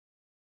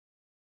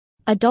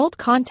Adult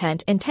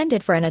content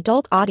intended for an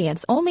adult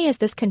audience only, as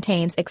this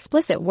contains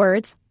explicit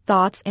words,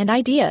 thoughts, and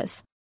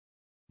ideas.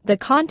 The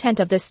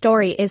content of this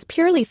story is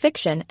purely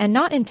fiction and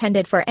not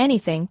intended for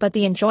anything but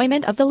the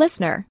enjoyment of the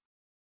listener.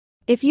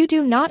 If you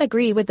do not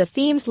agree with the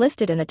themes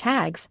listed in the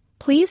tags,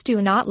 please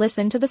do not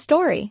listen to the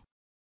story.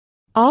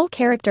 All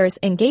characters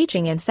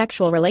engaging in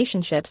sexual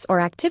relationships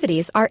or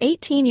activities are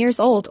 18 years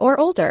old or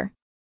older.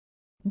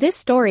 This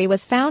story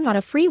was found on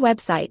a free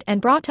website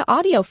and brought to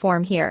audio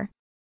form here.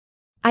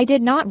 I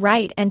did not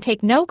write and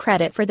take no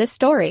credit for this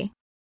story.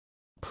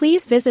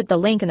 Please visit the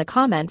link in the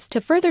comments to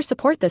further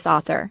support this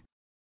author.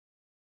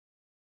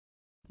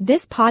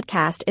 This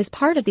podcast is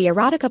part of the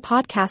Erotica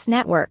Podcast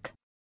Network.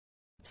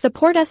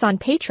 Support us on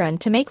Patreon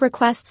to make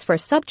requests for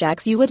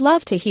subjects you would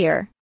love to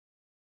hear.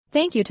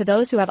 Thank you to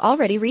those who have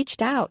already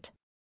reached out.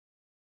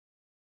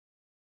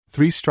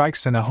 3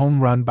 Strikes and a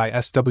Home Run by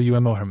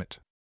S.W.M. O'Hermit.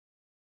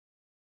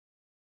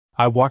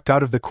 I walked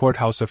out of the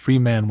courthouse a free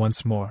man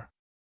once more.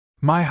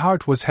 My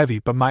heart was heavy,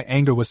 but my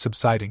anger was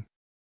subsiding.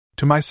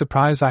 To my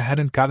surprise, I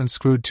hadn't gotten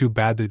screwed too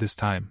badly this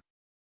time.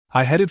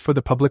 I headed for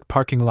the public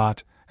parking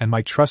lot and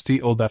my trusty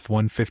old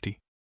F-150.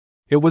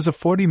 It was a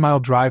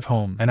 40-mile drive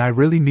home, and I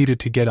really needed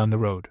to get on the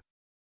road.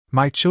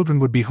 My children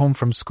would be home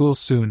from school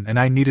soon, and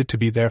I needed to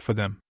be there for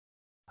them.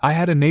 I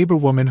had a neighbor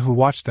woman who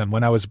watched them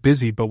when I was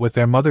busy, but with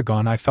their mother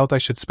gone, I felt I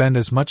should spend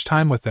as much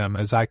time with them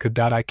as I could.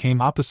 I came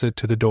opposite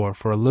to the door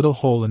for a little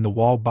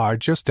hole-in-the-wall bar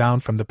just down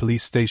from the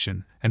police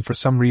station, and for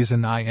some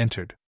reason I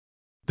entered.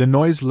 The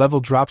noise level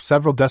dropped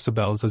several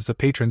decibels as the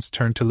patrons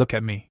turned to look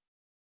at me.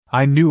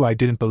 I knew I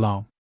didn't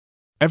belong.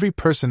 Every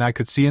person I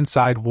could see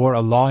inside wore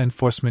a law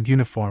enforcement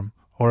uniform,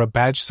 or a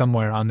badge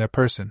somewhere on their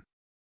person.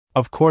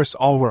 Of course,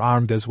 all were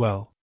armed as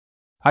well.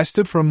 I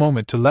stood for a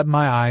moment to let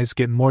my eyes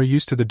get more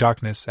used to the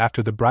darkness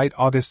after the bright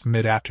August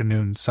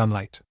mid-afternoon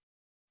sunlight.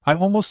 I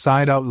almost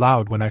sighed out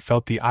loud when I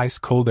felt the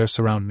ice-cold air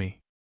surround me.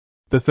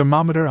 The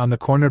thermometer on the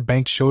corner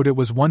bank showed it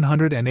was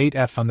 108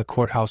 F on the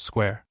courthouse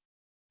square.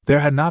 There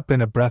had not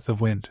been a breath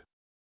of wind.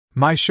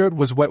 My shirt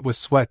was wet with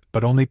sweat,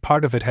 but only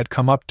part of it had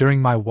come up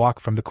during my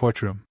walk from the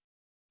courtroom.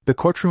 The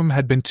courtroom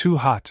had been too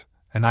hot,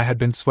 and I had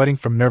been sweating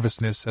from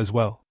nervousness as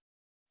well.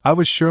 I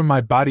was sure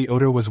my body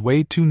odor was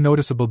way too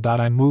noticeable.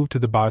 I moved to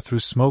the bar through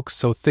smoke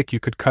so thick you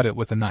could cut it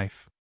with a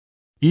knife.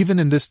 Even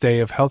in this day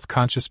of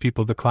health-conscious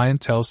people, the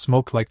clientele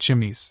smoked like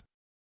chimneys.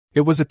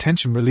 It was a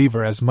tension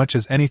reliever as much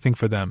as anything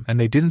for them, and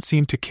they didn't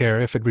seem to care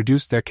if it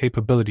reduced their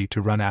capability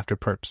to run after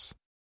perps.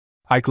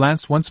 I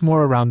glanced once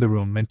more around the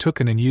room and took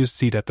an unused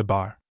seat at the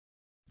bar.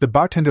 The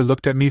bartender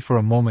looked at me for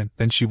a moment,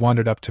 then she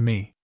wandered up to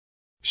me.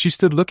 She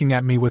stood looking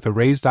at me with a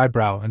raised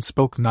eyebrow and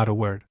spoke not a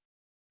word.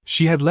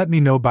 She had let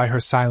me know by her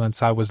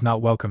silence I was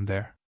not welcome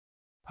there.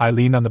 I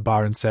leaned on the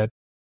bar and said,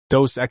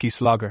 "Dos Equis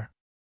Lager.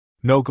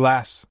 No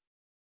glass."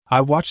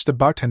 I watched the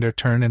bartender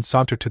turn and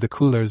saunter to the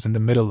coolers in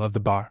the middle of the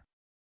bar.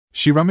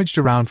 She rummaged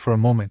around for a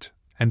moment,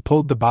 and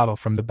pulled the bottle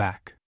from the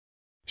back.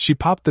 She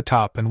popped the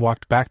top and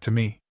walked back to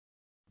me.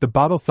 The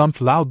bottle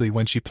thumped loudly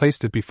when she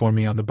placed it before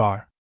me on the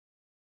bar.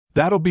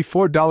 "That'll be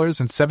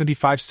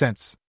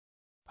 $4.75.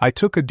 I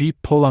took a deep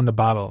pull on the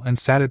bottle and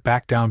sat it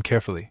back down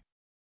carefully.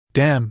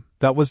 Damn,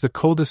 that was the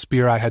coldest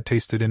beer I had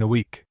tasted in a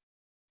week.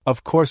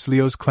 Of course,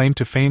 Leo's claim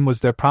to fame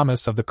was their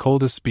promise of the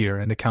coldest beer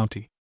in the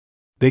county.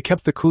 They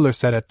kept the cooler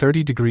set at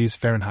 30 degrees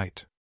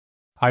Fahrenheit.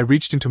 I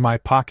reached into my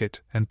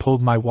pocket and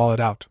pulled my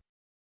wallet out.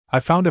 I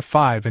found a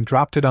 5 and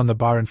dropped it on the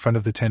bar in front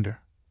of the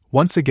tender.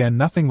 Once again,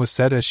 nothing was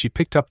said as she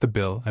picked up the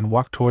bill and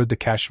walked toward the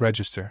cash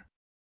register.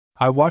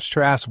 I watched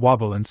her ass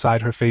wobble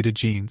inside her faded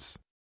jeans.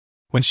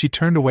 When she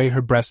turned away,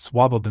 her breasts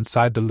wobbled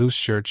inside the loose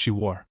shirt she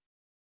wore.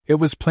 It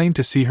was plain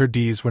to see her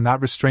D's were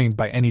not restrained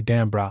by any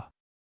damn bra.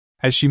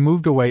 As she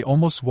moved away,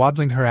 almost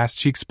waddling, her ass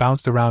cheeks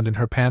bounced around in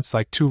her pants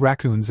like 2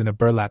 raccoons in a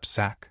burlap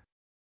sack.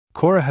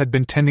 Cora had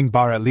been tending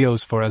bar at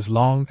Leo's for as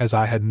long as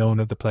I had known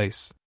of the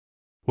place.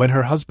 When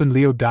her husband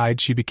Leo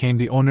died, she became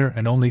the owner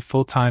and only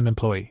full-time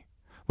employee.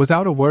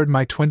 Without a word,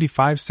 my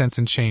 25 cents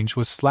in change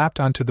was slapped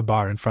onto the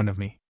bar in front of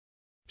me.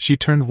 She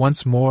turned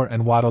once more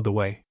and waddled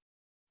away.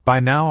 By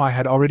now I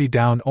had already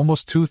downed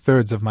almost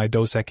 2/3 of my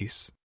Dos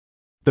Equis.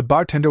 The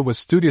bartender was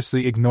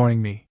studiously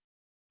ignoring me.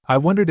 I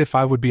wondered if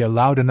I would be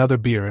allowed another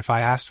beer if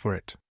I asked for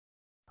it.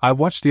 I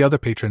watched the other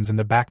patrons in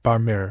the back bar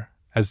mirror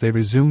as they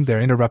resumed their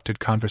interrupted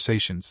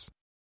conversations.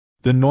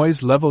 The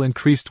noise level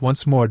increased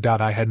once more.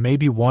 I had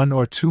maybe 1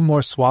 or 2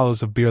 more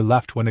swallows of beer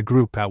left when a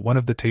group at one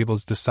of the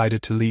tables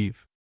decided to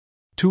leave.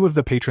 2 of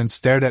the patrons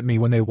stared at me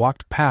when they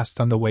walked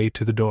past on the way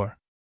to the door.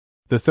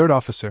 The third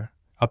officer,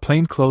 a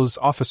plainclothes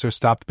officer,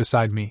 stopped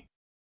beside me.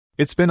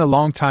 "It's been a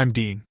long time,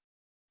 Dean.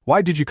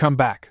 Why did you come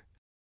back?"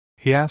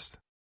 he asked.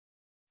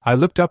 I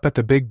looked up at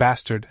the big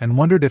bastard and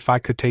wondered if I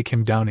could take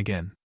him down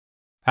again.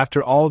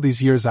 After all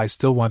these years, I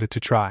still wanted to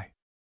try.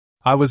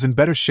 I was in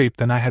better shape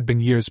than I had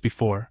been years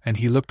before, and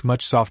he looked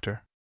much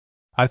softer.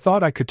 I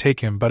thought I could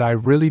take him, but I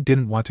really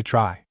didn't want to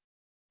try.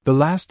 The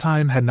last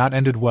time had not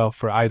ended well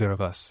for either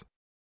of us.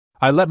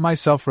 I let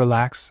myself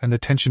relax and the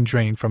tension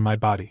drain from my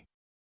body.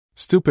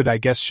 "Stupid, I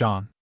guess,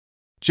 Sean.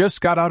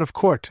 Just got out of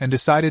court and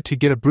decided to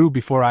get a brew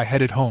before I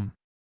headed home.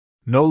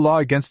 No law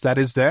against that,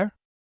 is there?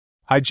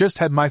 I just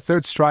had my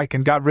third strike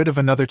and got rid of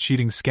another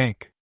cheating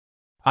skank.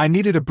 I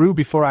needed a brew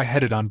before I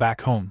headed on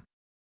back home.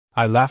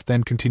 I laughed,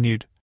 then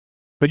continued.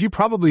 But you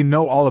probably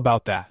know all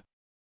about that.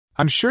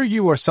 I'm sure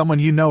you or someone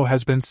you know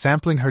has been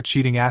sampling her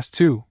cheating ass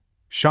too.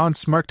 Sean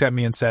smirked at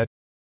me and said,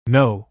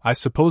 No, I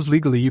suppose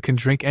legally you can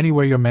drink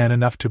anywhere you're man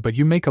enough to, but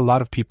you make a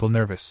lot of people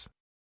nervous.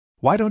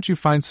 Why don't you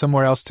find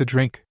somewhere else to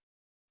drink?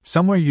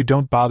 Somewhere you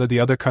don't bother the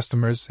other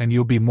customers and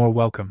you'll be more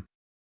welcome.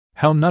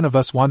 Hell, none of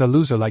us want a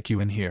loser like you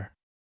in here.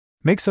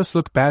 Makes us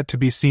look bad to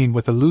be seen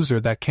with a loser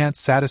that can't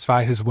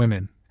satisfy his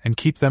women and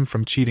keep them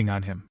from cheating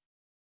on him.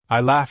 I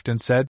laughed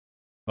and said,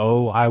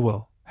 Oh, I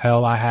will.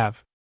 Hell, I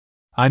have.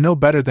 I know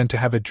better than to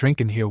have a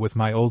drink in here with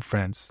my old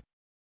friends.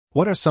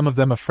 What are some of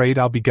them afraid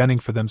I'll be gunning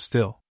for them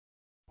still?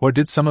 Or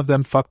did some of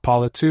them fuck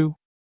Paula too?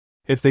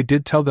 If they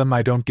did, tell them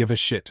I don't give a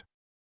shit.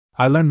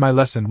 I learned my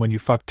lesson when you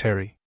fucked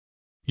Terry.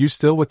 You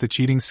still with the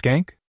cheating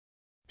skank?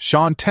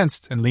 Sean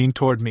tensed and leaned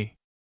toward me.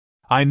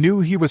 I knew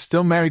he was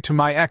still married to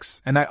my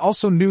ex, and I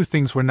also knew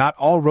things were not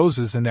all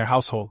roses in their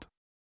household.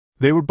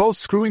 They were both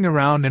screwing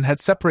around and had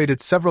separated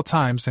several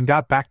times and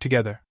got back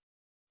together.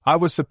 I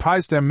was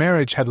surprised their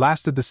marriage had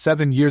lasted the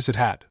 7 years it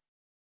had.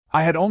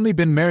 I had only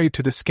been married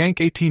to the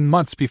skank 18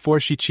 months before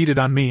she cheated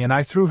on me and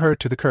I threw her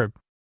to the curb.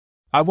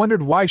 I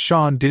wondered why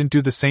Sean didn't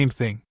do the same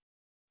thing.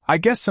 I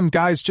guess some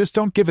guys just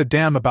don't give a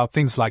damn about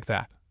things like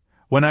that.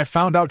 When I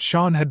found out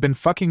Sean had been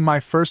fucking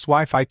my first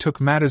wife, I took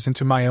matters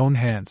into my own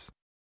hands.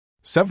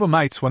 Several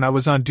nights when I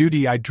was on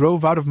duty, I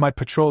drove out of my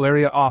patrol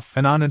area off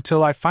and on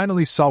until I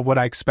finally saw what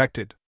I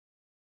expected.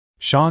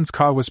 Sean's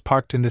car was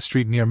parked in the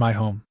street near my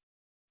home.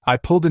 I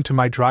pulled into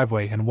my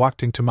driveway and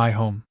walked into my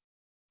home.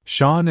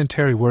 Sean and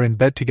Terry were in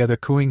bed together,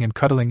 cooing and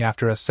cuddling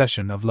after a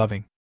session of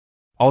loving.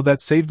 All that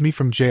saved me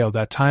from jail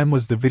that time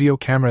was the video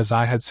cameras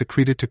I had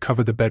secreted to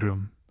cover the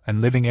bedroom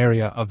and living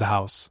area of the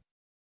house.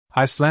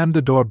 I slammed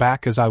the door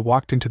back as I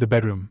walked into the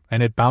bedroom,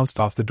 and it bounced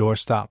off the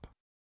doorstop.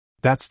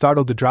 That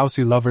startled the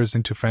drowsy lovers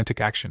into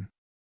frantic action.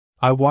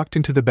 I walked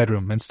into the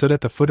bedroom and stood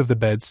at the foot of the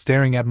bed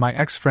staring at my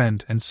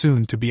ex-friend and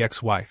soon-to-be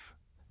ex-wife.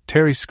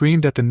 Terry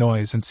screamed at the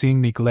noise and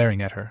seeing me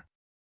glaring at her.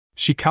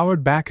 She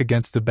cowered back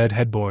against the bed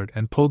headboard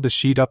and pulled the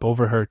sheet up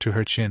over her to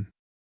her chin.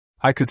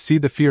 I could see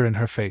the fear in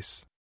her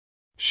face.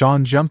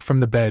 Sean jumped from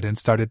the bed and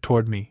started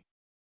toward me.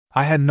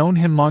 I had known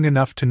him long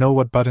enough to know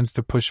what buttons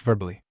to push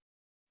verbally.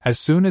 As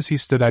soon as he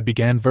stood, I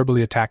began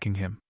verbally attacking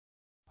him.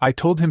 I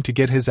told him to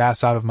get his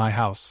ass out of my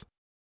house.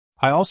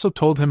 I also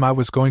told him I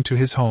was going to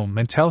his home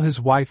and tell his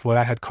wife what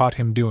I had caught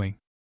him doing.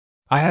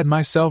 I had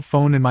my cell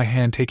phone in my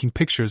hand taking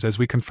pictures as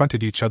we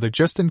confronted each other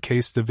just in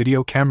case the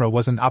video camera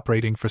wasn't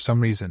operating for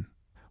some reason.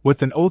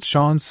 With an oath,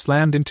 Sean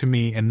slammed into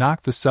me and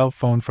knocked the cell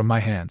phone from my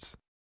hands.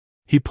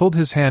 He pulled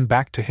his hand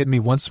back to hit me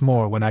once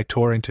more when I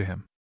tore into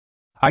him.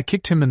 I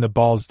kicked him in the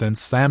balls, then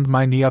slammed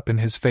my knee up in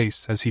his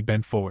face as he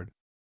bent forward.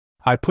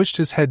 I pushed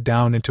his head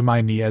down into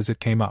my knee as it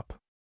came up.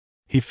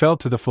 He fell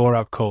to the floor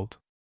out cold.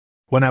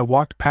 When I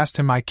walked past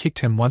him, I kicked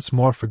him once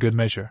more for good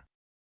measure.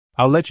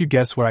 I'll let you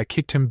guess where I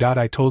kicked him.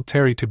 I told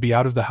Terry to be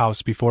out of the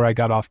house before I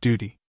got off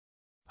duty.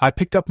 I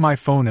picked up my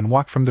phone and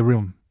walked from the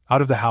room,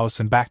 out of the house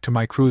and back to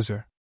my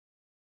cruiser.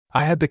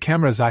 I had the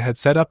cameras I had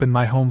set up in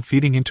my home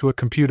feeding into a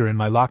computer in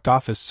my locked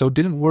office, so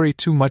didn't worry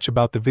too much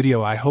about the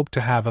video I hoped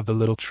to have of the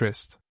little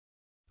tryst.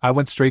 I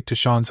went straight to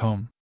Sean's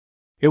home.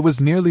 It was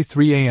nearly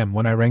 3 a.m.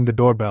 when I rang the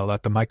doorbell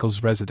at the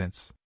Michaels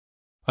residence.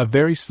 A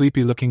very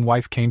sleepy-looking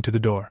wife came to the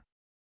door.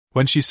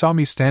 When she saw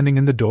me standing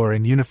in the door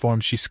in uniform,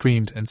 she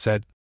screamed and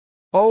said,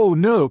 "Oh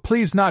no,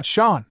 please not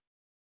Sean."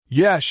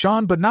 "Yeah,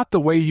 Sean, but not the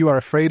way you are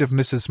afraid of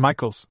Mrs.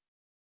 Michaels.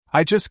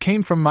 I just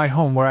came from my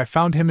home where I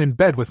found him in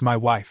bed with my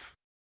wife.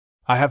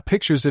 I have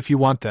pictures if you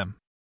want them."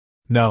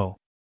 "No.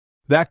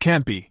 That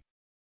can't be.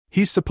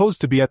 He's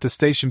supposed to be at the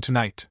station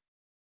tonight.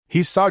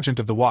 He's sergeant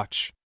of the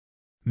watch."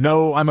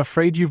 "No, I'm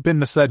afraid you've been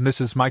misled,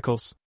 Mrs.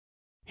 Michaels.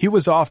 He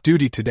was off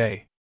duty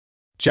today.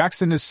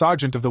 Jackson is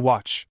sergeant of the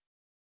watch.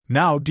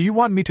 Now, do you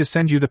want me to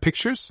send you the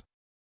pictures?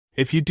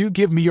 If you do,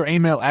 give me your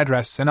email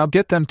address and I'll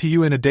get them to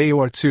you in a day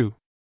or two."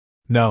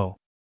 "No.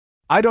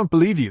 I don't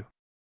believe you.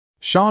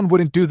 Sean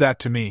wouldn't do that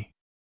to me."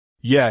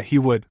 "Yeah, he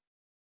would.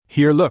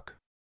 Here, look."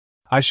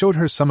 I showed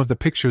her some of the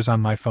pictures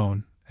on my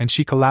phone, and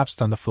she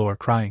collapsed on the floor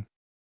crying.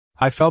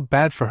 I felt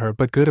bad for her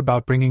but good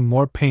about bringing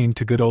more pain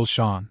to good old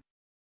Sean.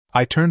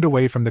 I turned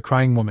away from the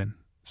crying woman,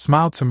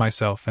 smiled to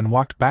myself and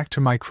walked back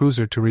to my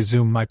cruiser to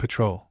resume my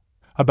patrol.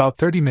 About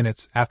 30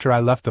 minutes after I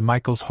left the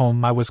Michaels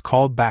home, I was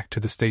called back to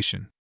the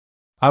station.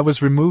 I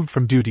was removed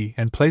from duty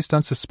and placed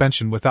on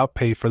suspension without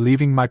pay for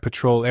leaving my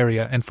patrol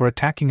area and for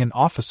attacking an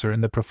officer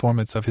in the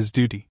performance of his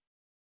duty.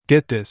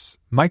 Get this,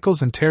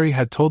 Michaels and Terry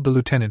had told the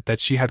lieutenant that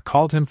she had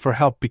called him for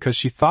help because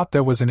she thought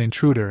there was an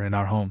intruder in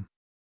our home.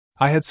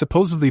 I had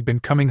supposedly been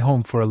coming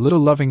home for a little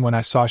loving when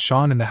I saw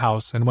Sean in the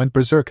house and went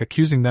berserk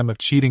accusing them of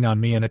cheating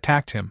on me and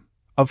attacked him.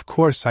 Of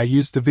course, I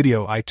used the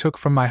video I took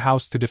from my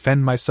house to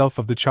defend myself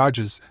of the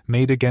charges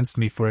made against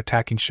me for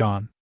attacking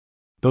Sean.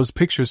 Those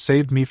pictures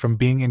saved me from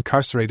being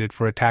incarcerated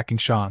for attacking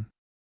Sean.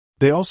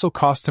 They also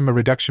cost him a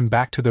reduction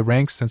back to the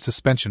ranks and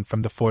suspension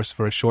from the force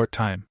for a short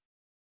time.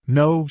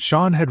 No,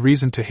 Sean had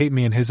reason to hate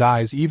me in his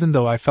eyes, even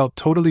though I felt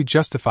totally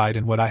justified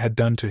in what I had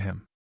done to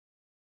him.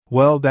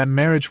 Well, that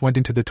marriage went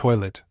into the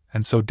toilet,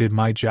 and so did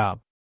my job.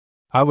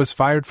 I was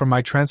fired for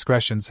my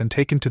transgressions and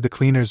taken to the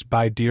cleaners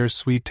by dear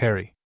sweet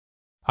Terry.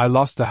 I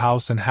lost the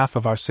house and half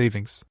of our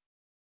savings.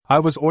 I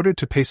was ordered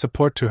to pay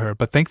support to her,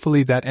 but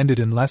thankfully that ended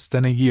in less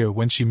than a year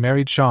when she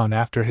married Sean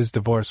after his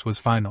divorce was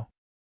final.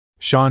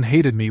 Sean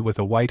hated me with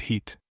a white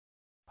heat.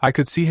 I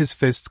could see his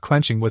fists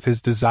clenching with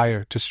his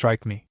desire to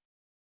strike me.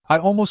 I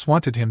almost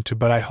wanted him to,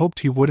 but I hoped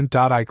he wouldn't.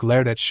 I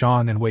glared at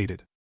Sean and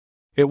waited.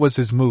 It was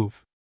his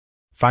move.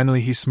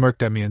 Finally he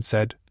smirked at me and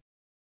said,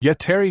 "Yet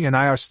Terry and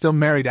I are still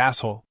married,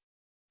 asshole.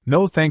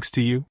 No thanks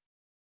to you.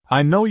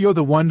 I know you're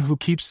the one who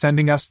keeps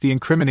sending us the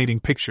incriminating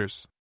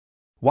pictures.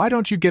 Why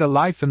don't you get a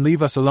life and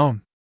leave us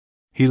alone?"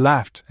 He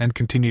laughed and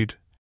continued,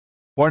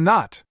 "Or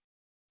not.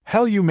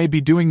 Hell, you may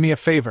be doing me a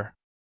favor.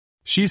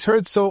 She's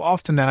heard so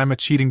often that I'm a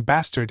cheating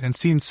bastard and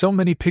seen so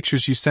many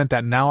pictures you sent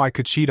that now I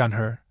could cheat on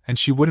her, and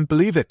she wouldn't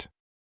believe it.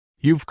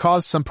 You've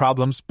caused some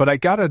problems, but I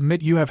gotta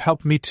admit you have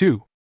helped me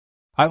too."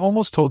 I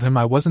almost told him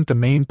I wasn't the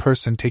main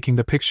person taking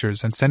the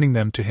pictures and sending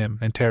them to him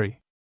and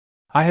Terry.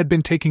 I had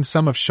been taking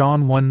some of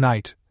Sean one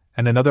night,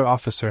 and another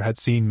officer had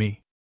seen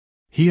me.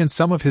 He and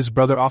some of his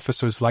brother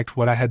officers liked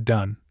what I had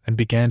done, and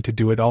began to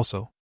do it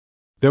also.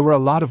 There were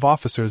a lot of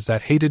officers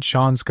that hated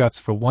Sean's guts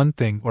for one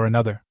thing or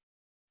another.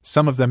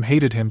 Some of them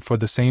hated him for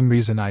the same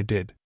reason I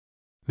did.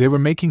 They were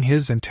making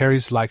his and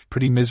Terry's life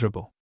pretty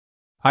miserable.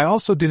 I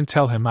also didn't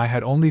tell him I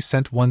had only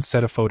sent one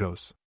set of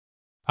photos.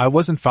 I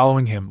wasn't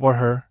following him or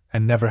her,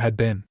 and never had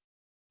been.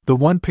 The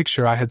one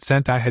picture I had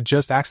sent, I had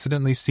just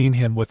accidentally seen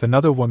him with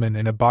another woman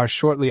in a bar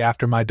shortly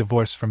after my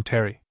divorce from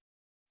Terry.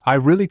 I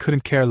really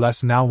couldn't care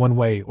less now one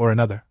way or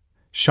another.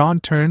 Sean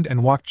turned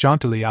and walked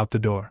jauntily out the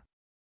door.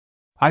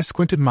 I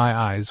squinted my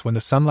eyes when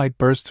the sunlight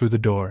burst through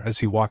the door as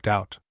he walked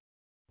out.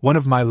 One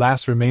of my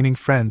last remaining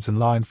friends in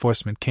law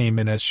enforcement came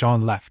in as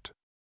Sean left.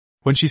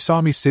 When she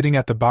saw me sitting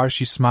at the bar,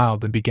 she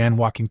smiled and began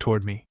walking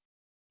toward me.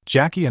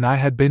 Jackie and I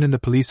had been in the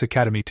police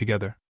academy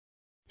together.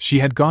 She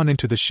had gone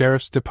into the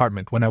sheriff's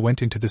department when I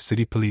went into the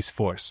city police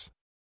force.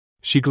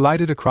 She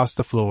glided across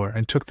the floor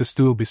and took the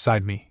stool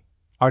beside me.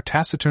 Our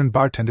taciturn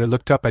bartender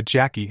looked up at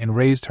Jackie and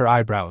raised her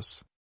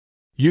eyebrows.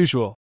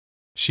 "Usual?"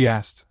 she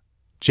asked.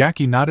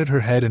 Jackie nodded her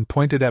head and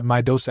pointed at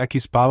my Dos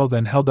Equis bottle,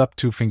 then held up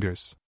 2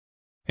 fingers.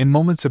 In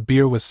moments, a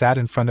beer was sat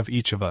in front of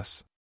each of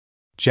us.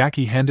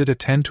 Jackie handed a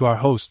 10 to our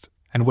host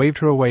and waved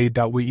her away.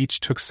 We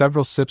each took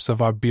several sips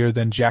of our beer,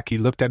 then Jackie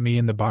looked at me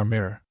in the bar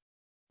mirror.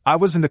 "I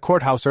was in the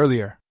courthouse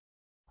earlier.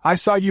 I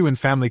saw you in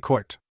family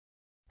court.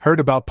 Heard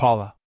about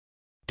Paula.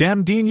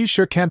 Damn, Dean, you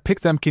sure can't pick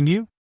them, can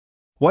you?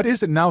 What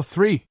is it now,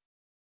 3?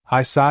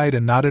 I sighed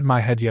and nodded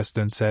my head yes,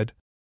 then said,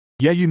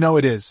 "Yeah, you know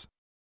it is.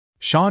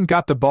 Sean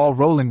got the ball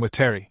rolling with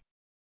Terry.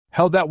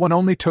 Hell, that one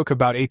only took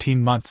about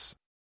 18 months.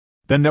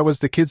 Then there was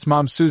the kid's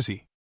mom,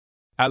 Susie.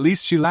 At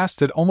least she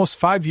lasted almost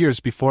 5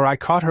 years before I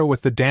caught her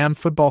with the damn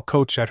football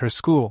coach at her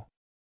school.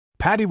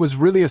 Patty was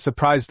really a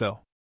surprise,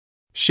 though.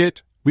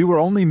 Shit, we were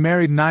only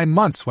married 9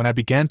 months when I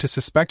began to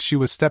suspect she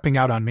was stepping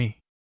out on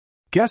me.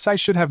 Guess I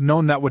should have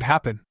known that would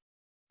happen.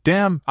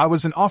 Damn, I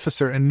was an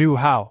officer and knew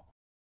how."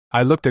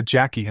 I looked at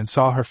Jackie and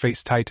saw her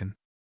face tighten.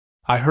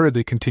 I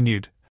hurriedly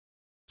continued,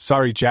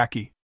 "Sorry,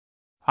 Jackie.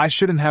 I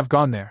shouldn't have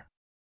gone there.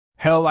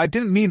 Hell, I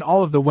didn't mean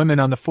all of the women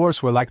on the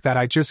force were like that.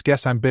 I just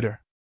guess I'm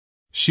bitter.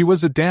 She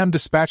was a damn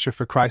dispatcher,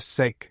 for Christ's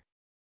sake.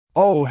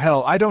 Oh,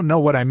 hell, I don't know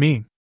what I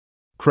mean.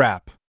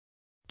 Crap."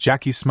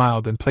 Jackie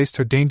smiled and placed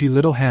her dainty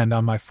little hand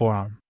on my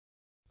forearm.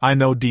 "I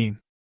know, Dean.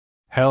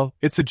 Hell,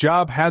 it's a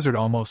job hazard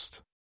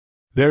almost.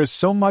 There is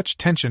so much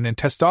tension and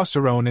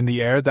testosterone in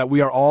the air that we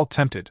are all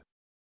tempted.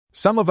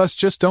 Some of us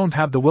just don't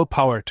have the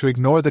willpower to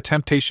ignore the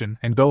temptation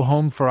and go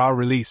home for our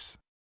release.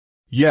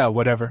 Yeah,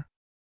 whatever.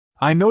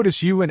 I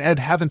notice you and Ed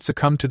haven't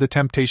succumbed to the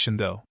temptation,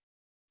 though.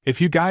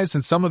 If you guys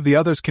and some of the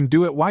others can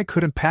do it, why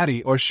couldn't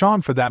Patty or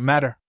Sean, for that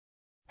matter?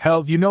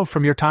 Hell, you know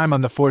from your time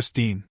on the force,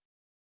 Dean.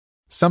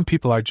 Some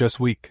people are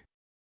just weak.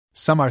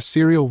 Some are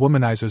serial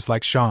womanizers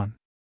like Sean.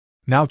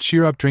 Now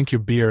cheer up, drink your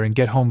beer, and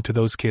get home to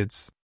those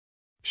kids."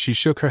 She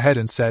shook her head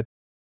and said,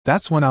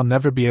 "That's one I'll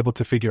never be able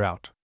to figure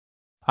out.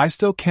 I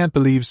still can't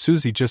believe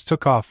Susie just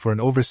took off for an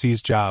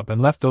overseas job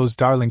and left those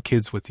darling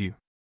kids with you.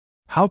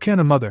 How can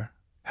a mother,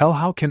 hell,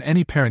 how can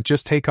any parent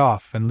just take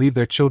off and leave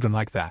their children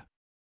like that?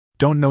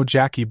 Don't know,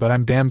 Jackie, but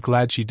I'm damn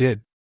glad she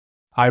did.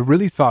 I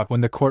really thought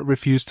when the court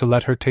refused to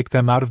let her take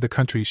them out of the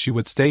country she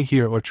would stay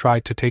here or try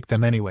to take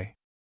them anyway.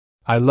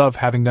 I love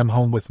having them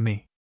home with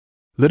me.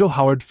 Little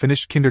Howard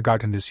finished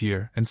kindergarten this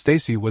year and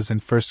Stacy was in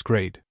 1st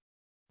grade.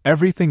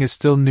 Everything is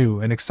still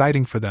new and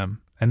exciting for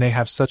them, and they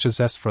have such a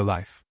zest for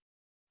life.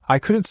 I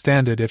couldn't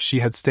stand it if she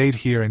had stayed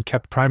here and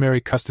kept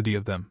primary custody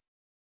of them.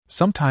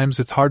 Sometimes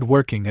it's hard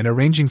working and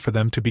arranging for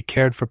them to be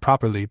cared for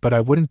properly, but I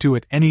wouldn't do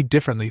it any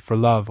differently for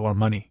love or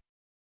money."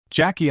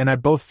 Jackie and I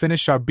both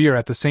finished our beer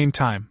at the same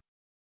time.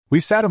 We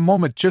sat a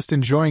moment just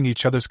enjoying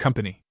each other's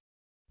company.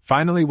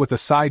 Finally, with a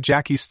sigh,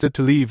 Jackie stood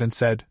to leave and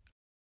said,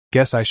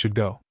 Guess I should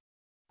go.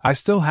 I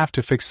still have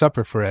to fix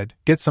supper for Ed,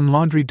 get some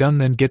laundry done,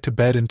 then get to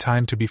bed in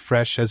time to be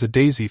fresh as a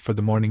daisy for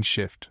the morning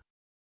shift.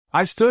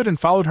 I stood and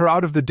followed her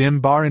out of the dim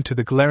bar into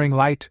the glaring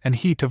light and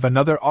heat of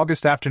another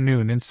August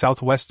afternoon in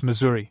southwest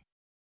Missouri.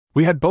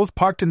 We had both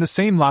parked in the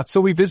same lot,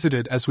 so we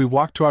visited as we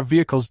walked to our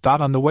vehicles.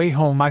 On the way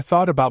home, I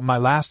thought about my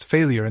last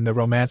failure in the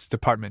romance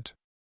department.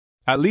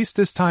 At least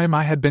this time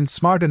I had been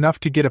smart enough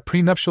to get a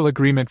prenuptial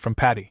agreement from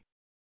Patty.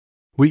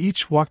 We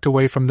each walked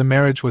away from the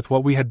marriage with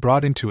what we had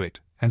brought into it,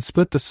 and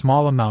split the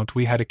small amount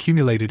we had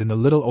accumulated in the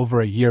little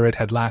over a year it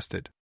had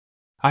lasted.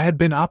 I had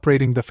been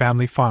operating the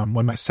family farm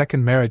when my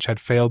second marriage had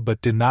failed,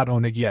 but did not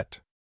own it yet.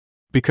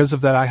 Because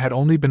of that, I had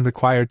only been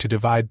required to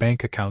divide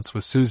bank accounts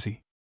with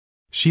Susie.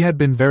 She had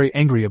been very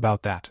angry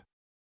about that.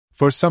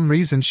 For some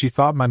reason, she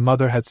thought my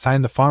mother had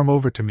signed the farm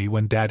over to me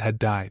when Dad had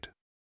died.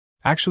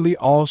 Actually,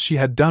 all she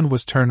had done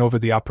was turn over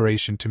the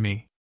operation to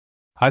me.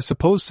 I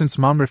suppose since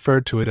Mom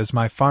referred to it as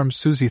my farm,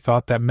 Susie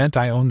thought that meant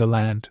I owned the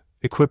land,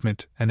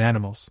 equipment, and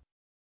animals.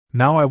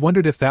 Now I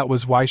wondered if that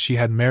was why she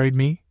had married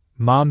me.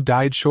 Mom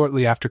died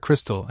shortly after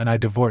Crystal and I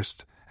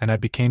divorced, and I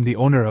became the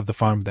owner of the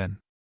farm then.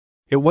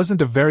 It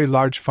wasn't a very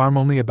large farm,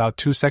 only about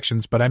 2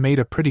 sections, but I made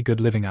a pretty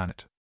good living on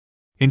it.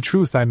 In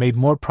truth, I made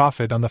more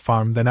profit on the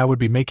farm than I would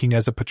be making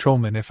as a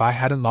patrolman if I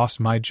hadn't lost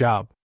my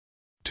job.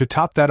 To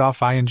top that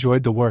off, I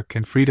enjoyed the work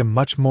and freedom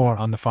much more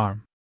on the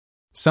farm.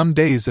 Some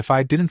days, if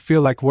I didn't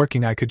feel like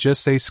working, I could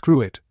just say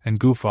screw it and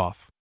goof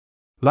off.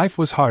 Life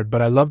was hard,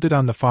 but I loved it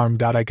on the farm.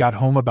 I got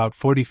home about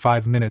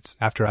 45 minutes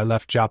after I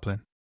left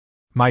Joplin.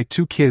 My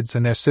 2 kids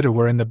and their sitter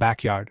were in the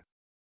backyard.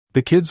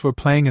 The kids were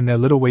playing in their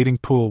little wading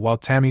pool while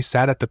Tammy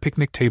sat at the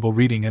picnic table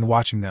reading and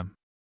watching them.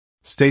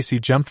 Stacy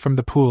jumped from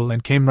the pool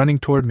and came running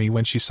toward me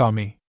when she saw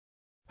me.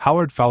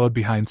 Howard followed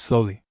behind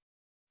slowly.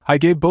 I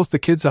gave both the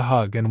kids a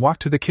hug and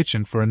walked to the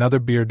kitchen for another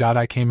beer.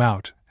 I came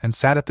out and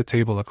sat at the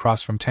table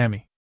across from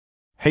Tammy.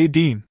 Hey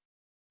Dean.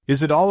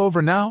 Is it all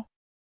over now?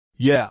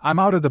 Yeah, I'm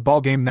out of the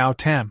ballgame now,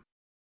 Tam.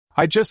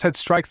 I just had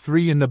strike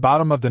 3 in the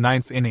bottom of the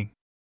 9th inning.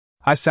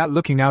 I sat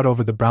looking out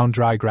over the brown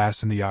dry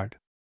grass in the yard.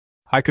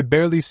 I could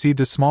barely see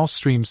the small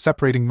stream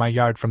separating my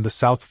yard from the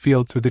south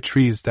field through the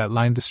trees that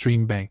lined the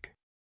stream bank.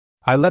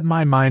 I let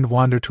my mind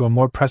wander to a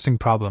more pressing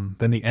problem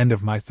than the end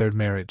of my 3rd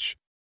marriage.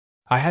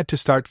 I had to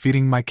start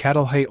feeding my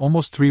cattle hay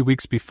almost 3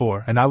 weeks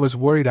before, and I was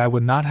worried I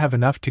would not have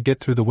enough to get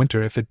through the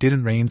winter if it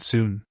didn't rain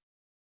soon.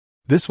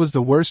 This was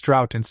the worst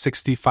drought in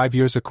 65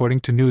 years according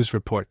to news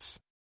reports.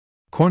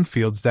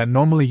 Cornfields that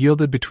normally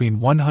yielded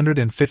between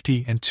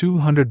 150 and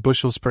 200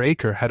 bushels per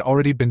acre had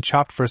already been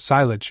chopped for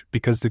silage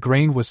because the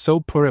grain was so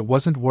poor it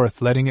wasn't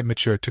worth letting it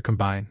mature to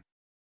combine.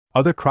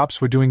 Other crops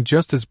were doing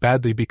just as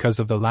badly because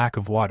of the lack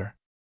of water.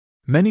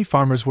 Many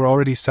farmers were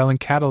already selling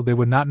cattle they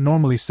would not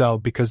normally sell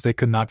because they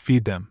could not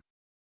feed them.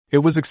 It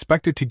was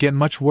expected to get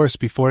much worse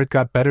before it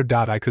got better.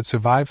 I could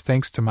survive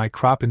thanks to my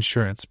crop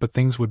insurance, but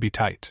things would be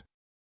tight.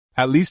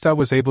 At least I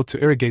was able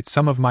to irrigate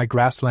some of my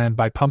grassland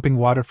by pumping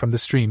water from the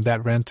stream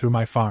that ran through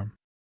my farm.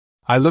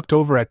 I looked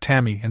over at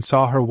Tammy and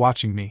saw her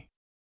watching me.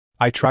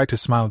 I tried to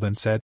smile, then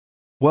said,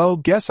 "Well,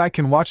 guess I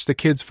can watch the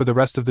kids for the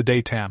rest of the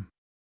day, Tam.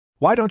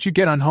 Why don't you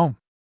get on home?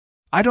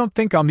 I don't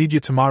think I'll need you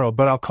tomorrow,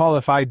 but I'll call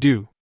if I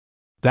do."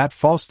 That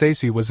fall,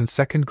 Stacy was in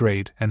 2nd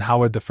grade and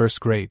Howard the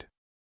 1st grade.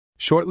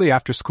 Shortly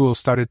after school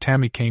started,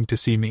 Tammy came to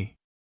see me.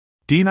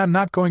 "Dean, I'm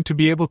not going to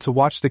be able to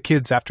watch the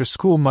kids after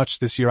school much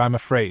this year, I'm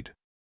afraid.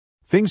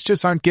 Things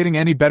just aren't getting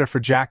any better for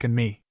Jack and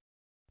me.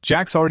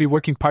 Jack's already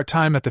working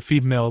part-time at the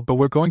feed mill, but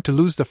we're going to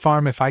lose the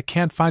farm if I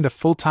can't find a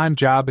full-time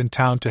job in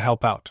town to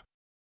help out.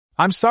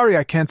 I'm sorry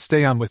I can't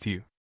stay on with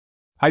you.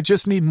 I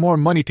just need more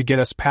money to get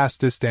us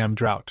past this damn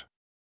drought.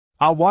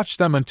 I'll watch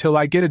them until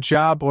I get a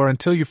job or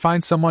until you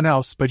find someone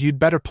else, but you'd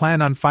better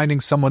plan on finding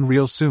someone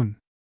real soon.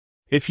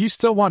 If you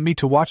still want me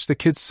to watch the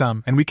kids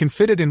some and we can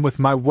fit it in with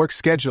my work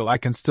schedule, I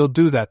can still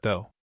do that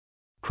though."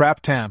 "Crap,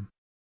 Tam.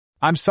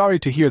 I'm sorry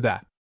to hear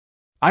that.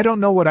 I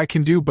don't know what I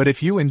can do, but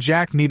if you and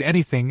Jack need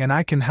anything and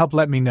I can help,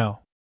 let me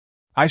know.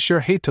 I sure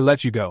hate to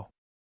let you go.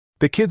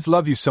 The kids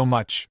love you so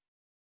much.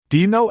 Do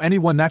you know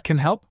anyone that can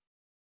help?"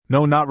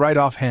 "No, not right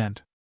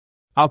offhand.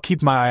 I'll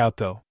keep my eye out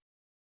though."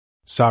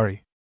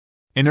 "Sorry."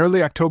 In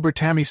early October,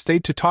 Tammy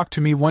stayed to talk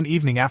to me one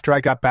evening after I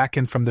got back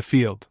in from the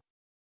field.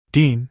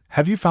 "Dean,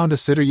 have you found a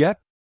sitter yet?"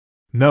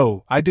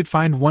 "No, I did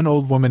find one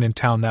old woman in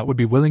town that would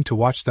be willing to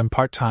watch them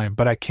part-time,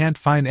 but I can't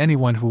find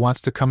anyone who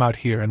wants to come out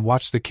here and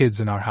watch the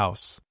kids in our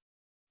house.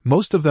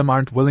 Most of them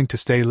aren't willing to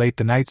stay late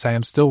the nights I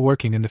am still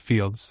working in the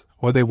fields,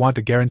 or they want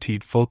a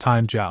guaranteed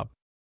full-time job."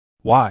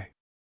 "Why?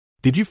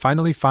 Did you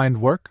finally find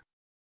work?"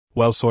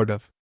 "Well, sort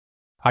of.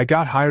 I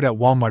got hired at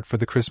Walmart for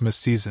the Christmas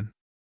season.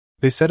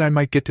 They said I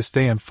might get to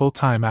stay on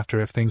full-time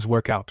after if things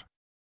work out.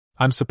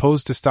 I'm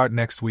supposed to start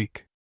next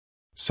week."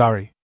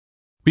 "Sorry."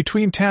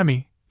 Between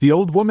Tammy, the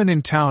old woman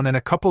in town, and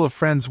a couple of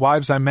friends'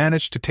 wives, I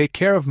managed to take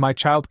care of my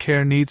child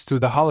care needs through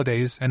the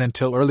holidays and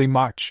until early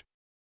March.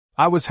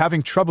 I was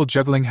having trouble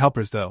juggling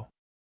helpers though.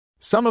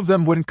 Some of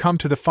them wouldn't come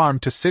to the farm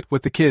to sit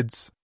with the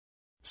kids.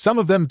 Some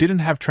of them didn't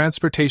have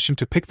transportation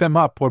to pick them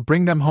up or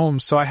bring them home,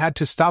 so I had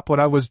to stop what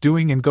I was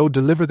doing and go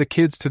deliver the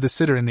kids to the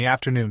sitter in the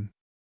afternoon.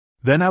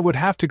 Then I would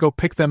have to go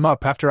pick them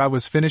up after I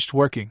was finished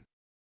working.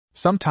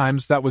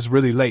 Sometimes that was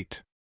really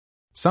late.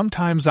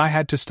 Sometimes I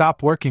had to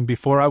stop working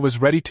before I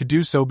was ready to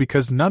do so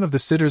because none of the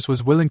sitters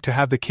was willing to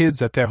have the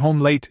kids at their home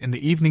late in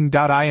the evening.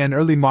 In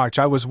early March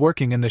I was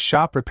working in the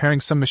shop repairing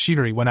some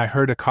machinery when I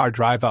heard a car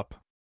drive up.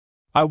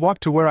 I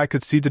walked to where I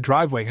could see the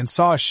driveway and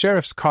saw a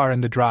sheriff's car in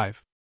the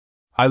drive.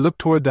 I looked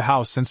toward the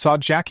house and saw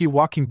Jackie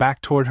walking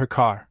back toward her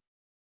car.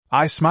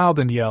 I smiled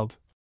and yelled,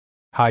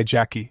 "Hi,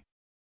 Jackie.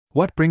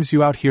 What brings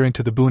you out here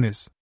into the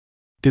boonies?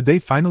 Did they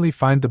finally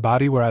find the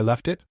body where I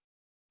left it?"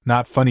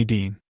 "Not funny,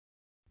 Dean.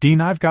 Dean,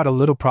 I've got a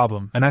little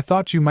problem and I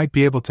thought you might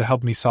be able to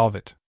help me solve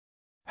it."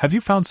 "Have you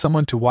found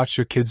someone to watch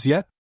your kids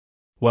yet?"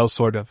 "Well,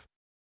 sort of.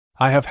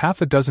 I have half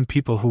a dozen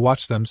people who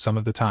watch them some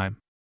of the time.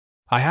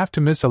 I have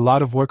to miss a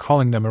lot of work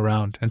hauling them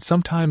around, and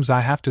sometimes I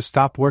have to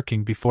stop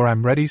working before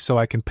I'm ready so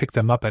I can pick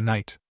them up at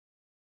night.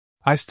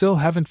 I still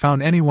haven't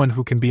found anyone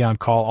who can be on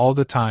call all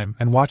the time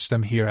and watch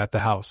them here at the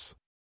house."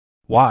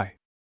 "Why?"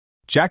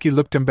 Jackie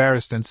looked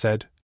embarrassed and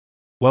said,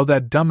 "Well,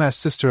 that dumbass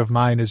sister of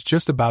mine is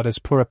just about as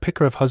poor a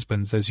picker of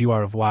husbands as you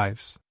are of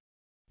wives.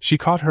 She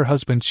caught her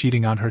husband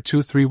cheating on her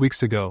 2-3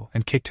 weeks ago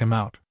and kicked him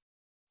out.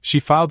 She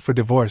filed for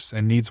divorce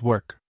and needs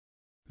work.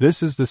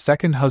 This is the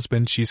second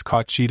husband she's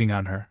caught cheating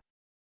on her.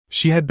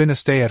 She had been a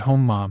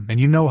stay-at-home mom, and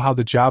you know how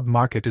the job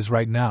market is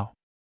right now.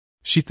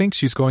 She thinks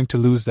she's going to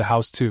lose the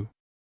house too.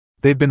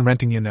 They've been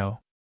renting, you know.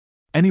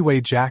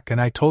 Anyway, Jack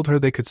and I told her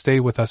they could stay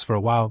with us for a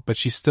while, but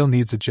she still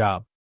needs a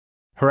job.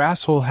 Her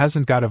asshole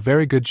hasn't got a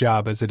very good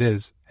job as it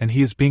is, and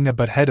he is being a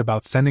butthead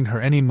about sending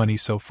her any money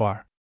so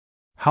far.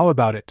 How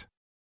about it?"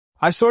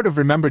 I sort of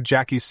remembered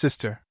Jackie's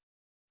sister.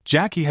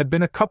 Jackie had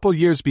been a couple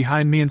years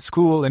behind me in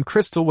school, and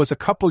Crystal was a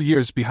couple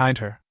years behind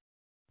her.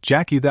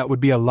 Jackie, that would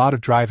be a lot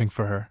of driving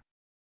for her.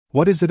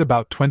 What is it,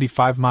 about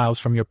 25 miles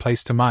from your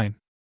place to mine?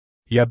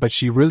 Yeah, but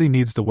she really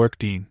needs the work,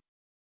 Dean.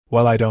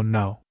 Well, I don't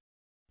know.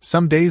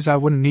 Some days I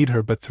wouldn't need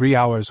her but 3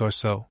 hours or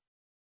so.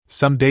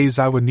 Some days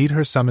I would need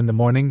her some in the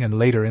morning and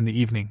later in the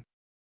evening.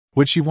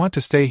 Would she want to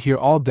stay here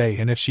all day,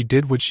 and if she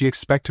did, would she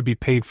expect to be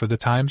paid for the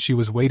time she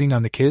was waiting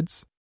on the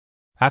kids?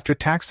 After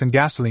tax and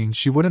gasoline,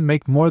 she wouldn't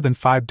make more than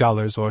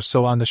 $5 or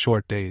so on the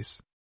short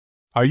days.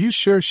 Are you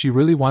sure she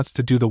really wants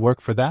to do the work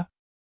for that?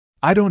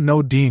 I don't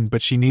know, Dean,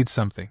 but she needs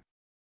something.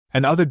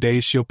 And other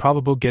days she'll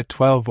probably get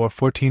 12 or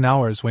 14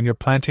 hours when you're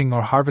planting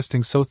or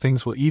harvesting, so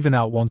things will even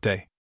out, won't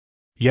they?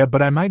 Yeah,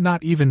 but I might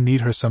not even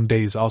need her some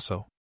days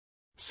also.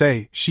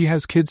 Say, she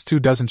has kids too,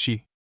 doesn't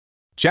she?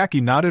 Jackie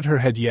nodded her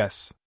head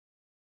yes.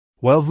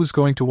 Well, who's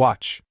going to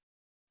watch?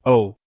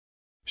 Oh.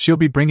 She'll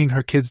be bringing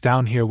her kids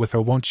down here with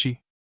her, won't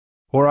she?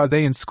 Or are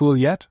they in school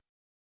yet?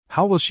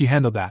 How will she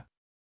handle that?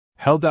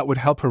 Hell, that would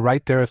help her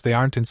right there if they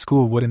aren't in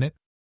school, wouldn't it?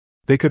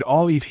 They could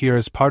all eat here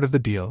as part of the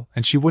deal,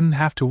 and she wouldn't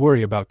have to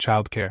worry about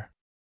childcare.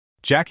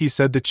 Jackie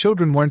said the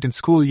children weren't in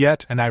school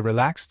yet, and I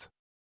relaxed.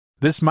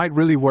 This might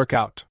really work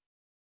out.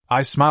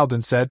 I smiled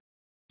and said,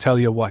 "Tell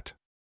you what.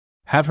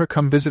 Have her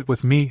come visit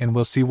with me and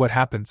we'll see what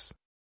happens."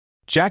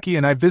 Jackie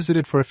and I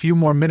visited for a few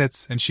more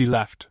minutes and she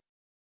left.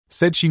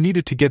 Said she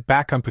needed to get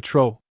back on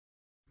patrol.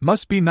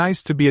 Must be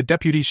nice to be a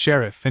deputy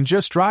sheriff and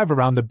just drive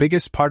around the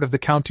biggest part of the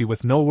county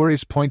with no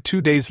worries.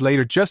 2 days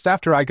later, just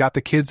after I got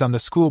the kids on the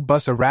school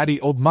bus, a ratty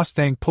old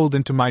Mustang pulled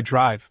into my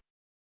drive.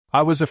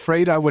 I was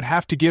afraid I would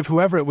have to give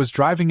whoever it was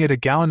driving it a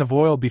gallon of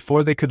oil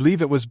before they could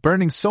leave. It was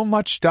burning so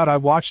much. I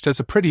watched as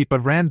a pretty but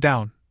ran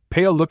down,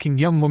 pale-looking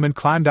young woman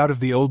climbed out of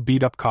the old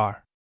beat-up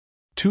car.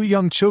 2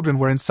 young children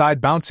were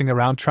inside bouncing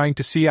around trying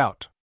to see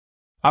out.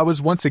 I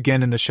was once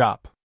again in the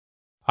shop.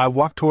 I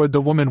walked toward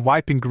the woman,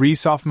 wiping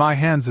grease off my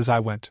hands as I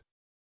went.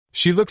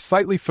 She looked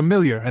slightly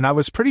familiar, and I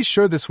was pretty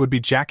sure this would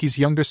be Jackie's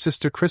younger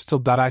sister,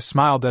 Crystal. I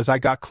smiled as I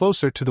got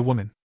closer to the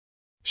woman.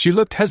 She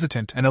looked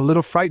hesitant and a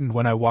little frightened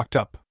when I walked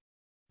up.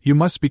 "You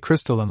must be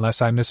Crystal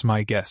unless I miss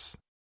my guess.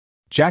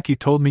 Jackie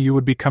told me you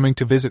would be coming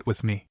to visit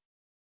with me.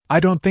 I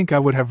don't think I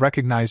would have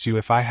recognized you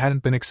if I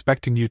hadn't been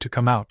expecting you to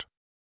come out."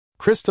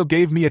 Crystal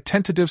gave me a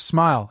tentative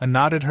smile and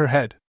nodded her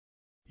head.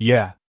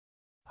 "Yeah.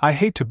 I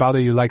hate to bother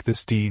you like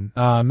this, Dean,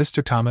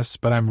 Mr. Thomas,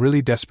 but I'm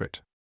really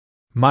desperate.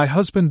 My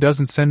husband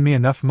doesn't send me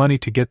enough money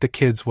to get the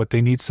kids what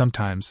they need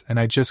sometimes, and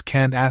I just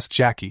can't ask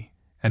Jackie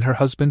and her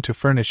husband to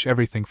furnish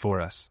everything for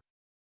us.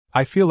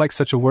 I feel like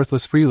such a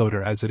worthless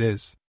freeloader as it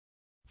is.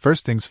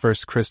 First things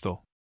first,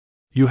 Crystal.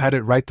 You had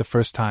it right the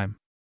first time.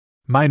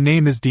 My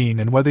name is Dean,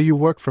 and whether you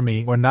work for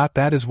me or not,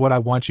 that is what I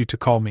want you to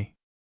call me.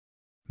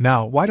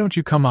 Now, why don't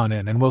you come on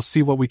in and we'll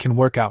see what we can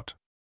work out."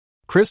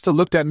 Crystal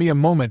looked at me a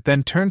moment,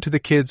 then turned to the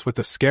kids with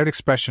a scared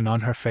expression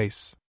on her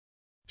face.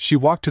 She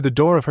walked to the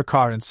door of her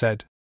car and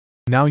said,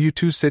 "Now you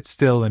two sit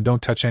still and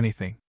don't touch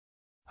anything.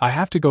 I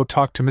have to go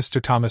talk to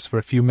Mr. Thomas for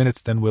a few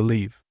minutes, then we'll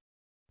leave."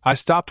 I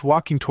stopped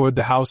walking toward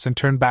the house and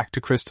turned back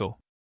to Crystal.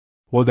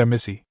 "Whoa there,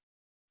 Missy.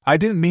 I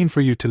didn't mean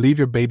for you to leave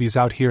your babies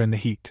out here in the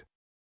heat.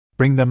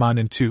 Bring them on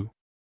in too.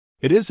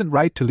 It isn't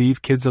right to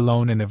leave kids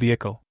alone in a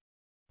vehicle.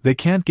 They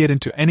can't get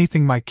into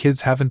anything my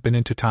kids haven't been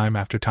into time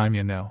after time,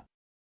 you know.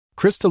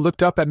 Crystal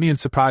looked up at me in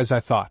surprise, I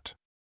thought.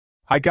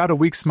 I got a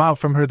weak smile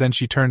from her, then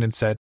she turned and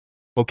said,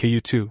 "Okay, you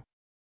two.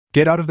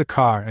 Get out of the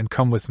car and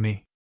come with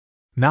me.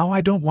 Now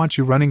I don't want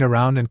you running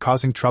around and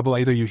causing trouble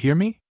either, you hear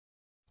me?"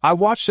 I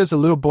watched as a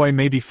little boy,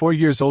 maybe 4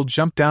 years old,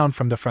 jumped down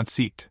from the front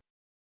seat.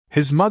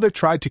 His mother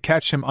tried to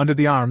catch him under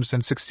the arms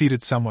and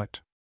succeeded somewhat.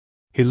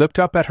 He looked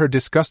up at her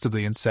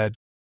disgustedly and said,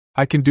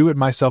 "I can do it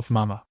myself,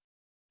 Mama.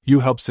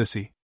 You help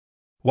Sissy."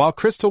 While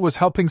Crystal was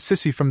helping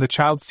Sissy from the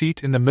child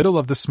seat in the middle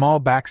of the small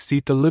back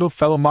seat, the little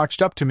fellow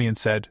marched up to me and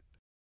said,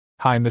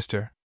 "Hi,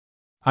 mister.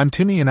 I'm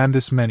Timmy and I'm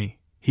this many."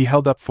 He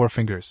held up 4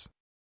 fingers.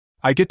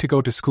 "I get to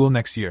go to school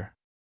next year.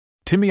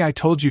 Timmy, I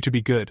told you to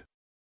be good.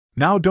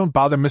 Now don't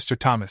bother Mr.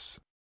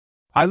 Thomas."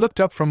 I looked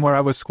up from where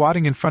I was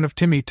squatting in front of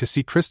Timmy to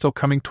see Crystal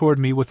coming toward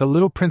me with a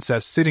little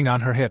princess sitting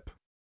on her hip.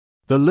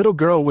 The little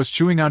girl was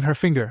chewing on her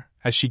finger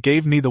as she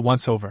gave me the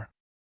once-over.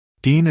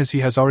 "Dean, as he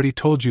has already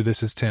told you,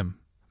 this is Tim,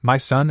 my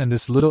son, and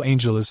this little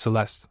angel is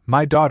Celeste,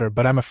 my daughter,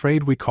 but I'm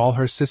afraid we call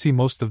her Sissy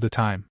most of the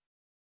time."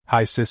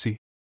 "Hi, Sissy,"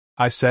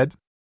 I said.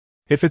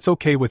 "If it's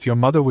okay with your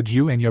mother, would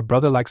you and your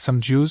brother like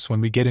some juice when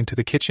we get into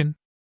the kitchen?"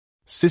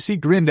 Sissy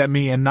grinned at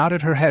me and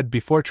nodded her head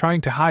before trying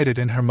to hide it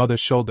in her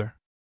mother's shoulder.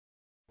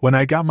 When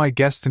I got my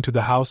guests into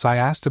the house, I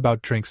asked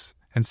about drinks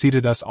and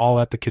seated us all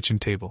at the kitchen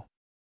table.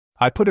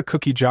 I put a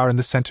cookie jar in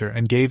the center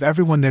and gave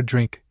everyone their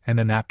drink and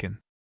a napkin.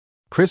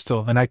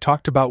 Crystal and I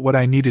talked about what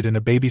I needed in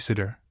a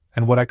babysitter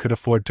and what I could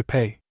afford to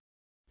pay.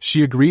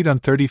 She agreed on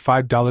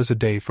 $35 a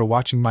day for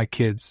watching my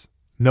kids,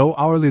 no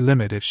hourly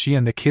limit if she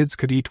and the kids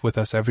could eat with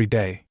us every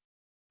day.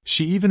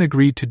 She even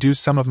agreed to do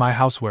some of my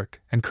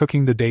housework and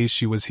cooking the days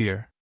she was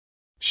here.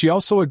 She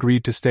also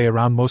agreed to stay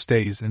around most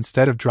days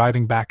instead of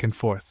driving back and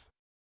forth.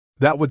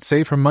 That would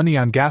save her money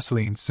on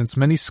gasoline, since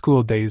many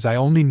school days I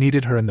only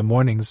needed her in the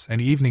mornings and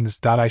evenings.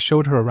 I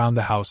showed her around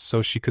the house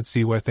so she could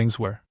see where things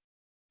were.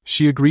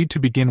 She agreed to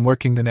begin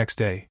working the next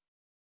day.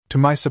 To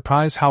my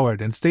surprise,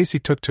 Howard and Stacy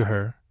took to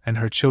her and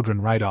her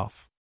children right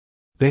off.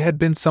 They had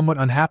been somewhat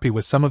unhappy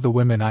with some of the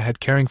women I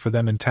had caring for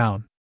them in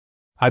town.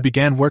 I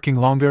began working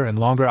longer and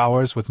longer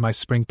hours with my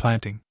spring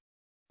planting.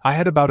 I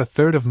had about a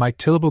third of my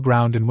tillable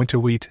ground in winter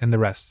wheat, and the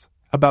rest,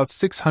 about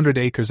 600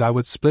 acres, I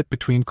would split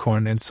between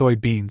corn and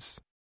soybeans.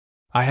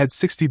 I had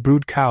 60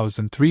 brood cows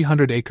and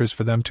 300 acres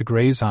for them to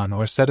graze on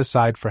or set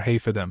aside for hay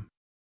for them.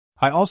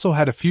 I also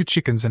had a few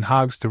chickens and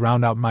hogs to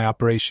round out my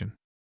operation.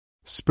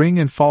 Spring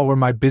and fall were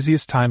my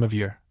busiest time of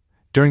year.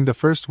 During the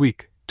first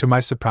week, to my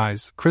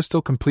surprise,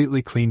 Crystal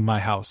completely cleaned my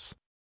house.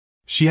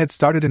 She had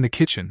started in the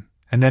kitchen,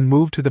 and then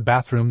moved to the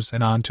bathrooms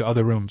and on to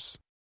other rooms.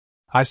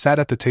 I sat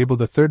at the table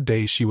the third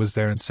day she was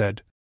there and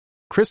said,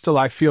 "Crystal,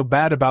 I feel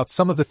bad about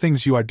some of the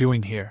things you are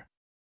doing here.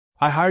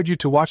 I hired you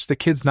to watch the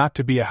kids, not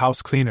to be a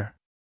house cleaner.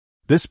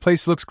 This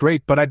place looks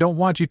great, but I don't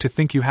want you to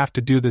think you have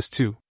to do this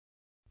too."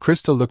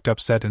 Crystal looked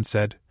upset and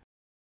said,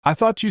 "I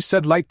thought you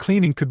said light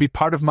cleaning could be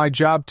part of my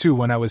job too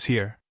when I was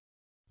here.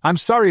 I'm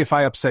sorry if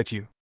I upset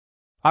you.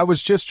 I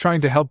was just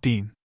trying to help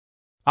Dean.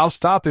 I'll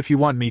stop if you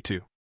want me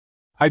to.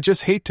 I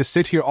just hate to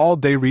sit here all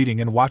day reading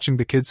and watching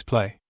the kids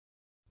play."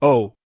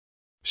 "Oh."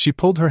 She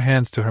pulled her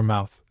hands to her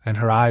mouth, and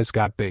her eyes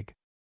got big.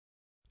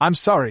 "I'm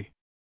sorry.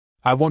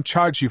 I won't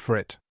charge you for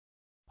it.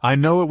 I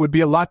know it would be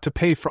a lot to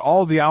pay for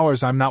all the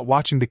hours I'm not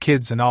watching the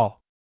kids and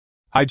all.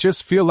 I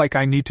just feel like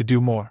I need to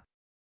do more.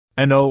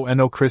 And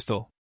oh,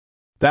 Crystal.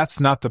 That's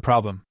not the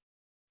problem.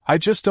 I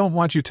just don't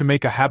want you to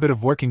make a habit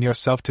of working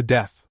yourself to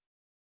death.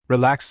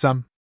 Relax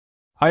some.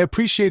 I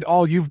appreciate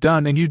all you've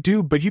done and you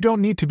do, but you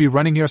don't need to be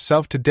running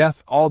yourself to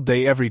death all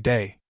day every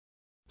day."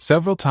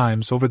 Several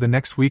times over the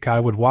next week I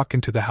would walk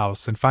into the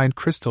house and find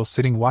Crystal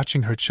sitting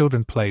watching her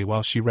children play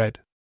while she read.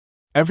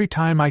 Every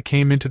time I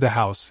came into the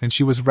house and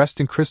she was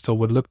resting, Crystal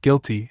would look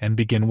guilty and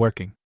begin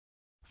working.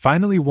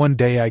 Finally one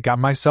day I got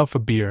myself a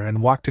beer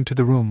and walked into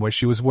the room where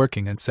she was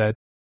working and said,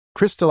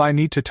 "Crystal, I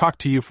need to talk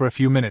to you for a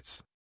few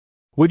minutes.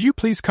 Would you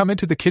please come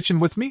into the kitchen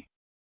with me?"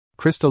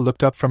 Crystal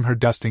looked up from her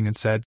dusting and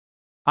said,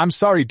 "I'm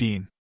sorry,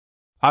 Dean.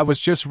 I was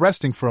just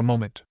resting for a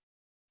moment."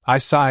 I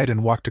sighed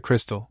and walked to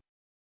Crystal.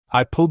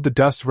 I pulled the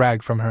dust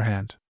rag from her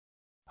hand.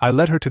 I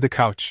led her to the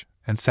couch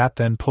and sat,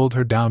 then pulled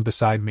her down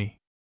beside me.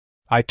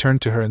 I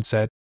turned to her and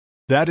said,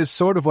 "That is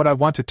sort of what I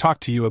want to talk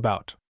to you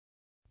about.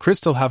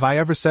 Crystal, have I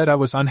ever said I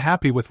was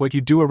unhappy with what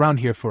you do around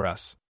here for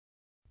us?"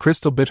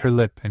 Crystal bit her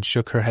lip and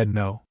shook her head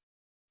no.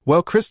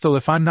 "Well, Crystal,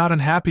 if I'm not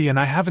unhappy and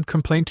I haven't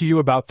complained to you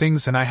about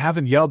things and I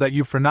haven't yelled at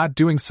you for not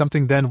doing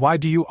something, then why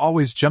do you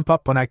always jump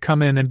up when I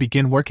come in and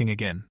begin working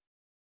again?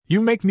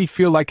 You make me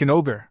feel like an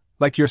ogre,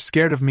 like you're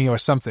scared of me or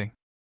something.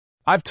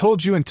 I've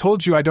told you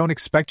I don't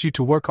expect you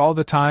to work all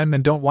the time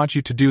and don't want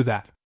you to do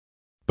that.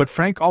 But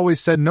Frank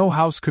always said no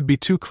house could be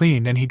too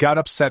clean, and he got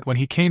upset when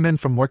he came in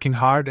from working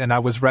hard and I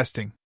was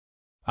resting.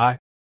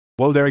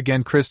 Well, there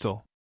again,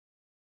 Crystal.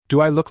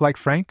 Do I look like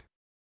Frank?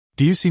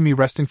 Do you see me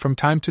resting from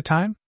time to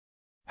time?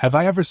 Have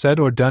I ever said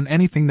or done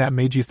anything that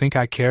made you think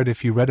I cared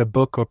if you read a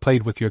book or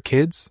played with your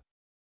kids?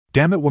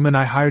 Damn it, woman,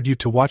 I hired you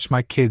to watch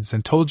my kids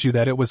and told you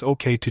that it was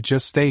okay to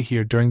just stay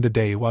here during the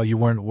day while you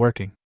weren't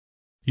working.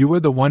 You were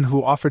the one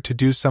who offered to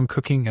do some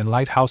cooking and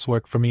light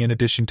housework for me in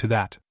addition to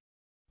that.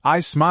 I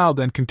smiled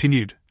and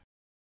continued.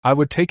 I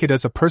would take it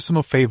as a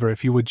personal favor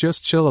if you would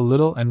just chill a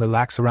little and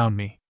relax around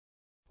me.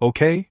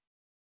 Okay?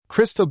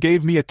 Crystal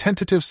gave me a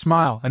tentative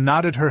smile and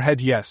nodded her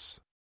head yes.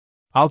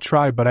 I'll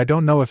try, but I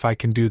don't know if I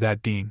can do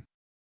that, Dean.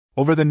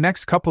 Over the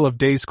next couple of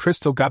days,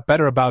 Crystal got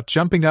better about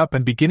jumping up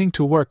and beginning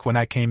to work when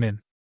I came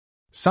in.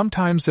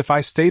 Sometimes if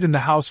I stayed in the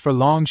house for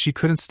long, she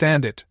couldn't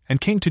stand it and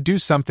came to do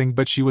something,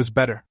 but she was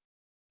better.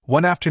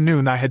 One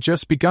afternoon I had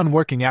just begun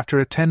working after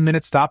a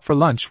 10-minute stop for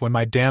lunch when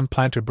my damn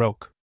planter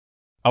broke.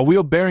 A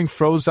wheel bearing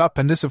froze up,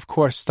 and this of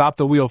course stopped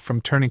the wheel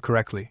from turning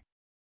correctly.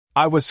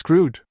 I was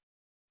screwed.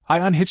 I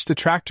unhitched the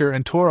tractor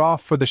and tore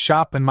off for the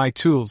shop and my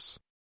tools.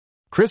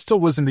 Crystal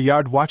was in the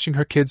yard watching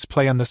her kids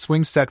play on the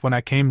swing set when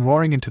I came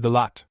roaring into the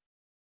lot.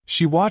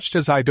 She watched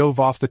as I dove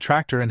off the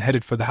tractor and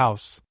headed for the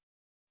house.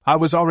 I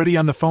was already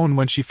on the phone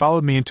when she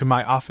followed me into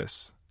my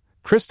office.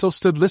 Crystal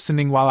stood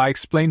listening while I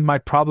explained my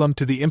problem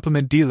to the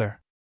implement dealer.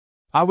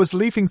 I was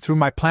leafing through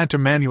my planter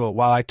manual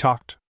while I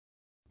talked.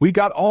 We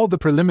got all the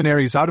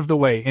preliminaries out of the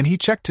way and he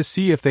checked to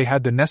see if they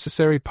had the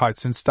necessary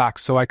parts in stock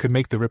so I could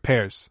make the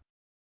repairs.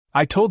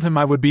 I told him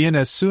I would be in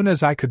as soon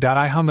as I could.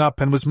 I hung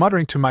up and was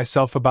muttering to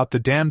myself about the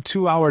damn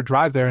 2-hour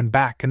drive there and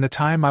back and the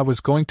time I was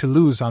going to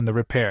lose on the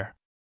repair.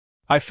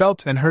 I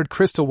felt and heard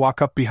Crystal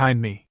walk up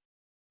behind me.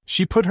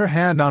 She put her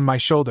hand on my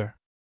shoulder.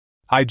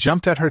 I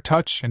jumped at her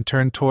touch and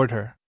turned toward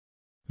her.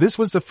 This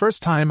was the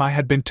first time I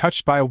had been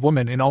touched by a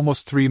woman in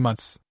almost 3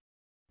 months.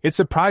 It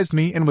surprised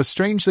me and was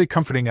strangely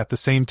comforting at the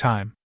same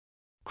time.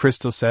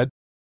 Crystal said,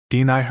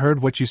 Dean, I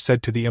heard what you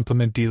said to the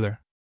implement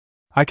dealer.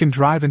 I can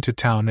drive into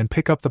town and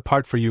pick up the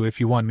part for you if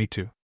you want me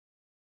to.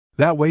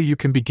 That way you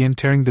can begin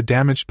tearing the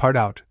damaged part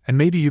out and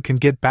maybe you can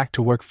get back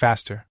to work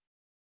faster.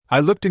 I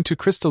looked into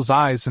Crystal's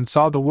eyes and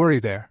saw the worry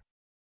there.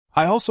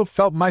 I also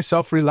felt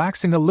myself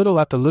relaxing a little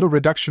at the little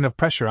reduction of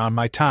pressure on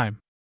my time.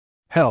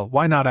 Hell,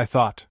 why not, I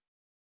thought.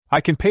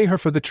 I can pay her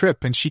for the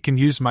trip and she can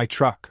use my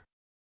truck.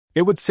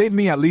 It would save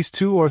me at least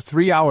 2 or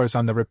 3 hours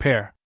on the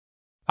repair.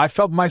 I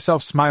felt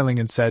myself smiling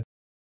and said,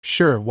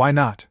 Sure, why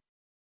not?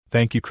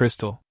 Thank you,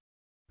 Crystal.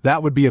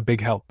 That would be a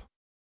big help.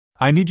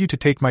 I need you to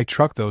take my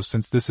truck though,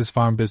 since this is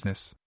farm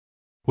business.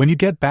 When you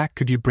get back,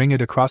 could you bring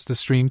it across the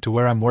stream to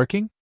where I'm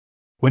working?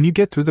 When you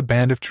get through the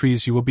band of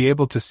trees, you will be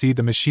able to see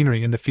the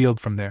machinery in the field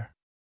from there.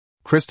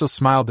 Crystal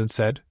smiled and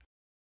said,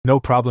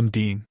 No problem,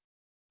 Dean.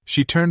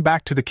 She turned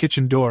back to the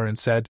kitchen door and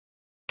said,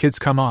 Kids,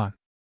 come on.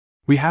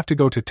 We have to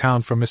go to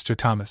town for Mr.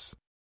 Thomas.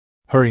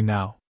 Hurry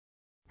now.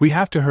 We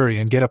have to hurry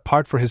and get a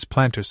part for his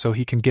planter so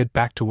he can get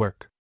back to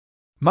work.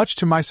 Much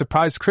to my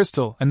surprise,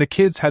 Crystal and the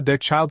kids had their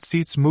child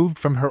seats moved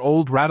from her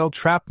old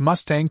rattle-trap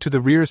Mustang to the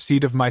rear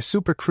seat of my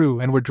Super Crew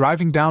and were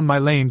driving down my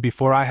lane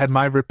before I had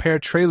my repair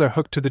trailer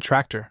hooked to the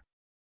tractor.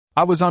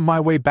 I was on my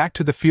way back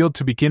to the field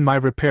to begin my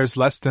repairs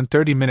less than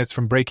 30 minutes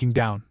from breaking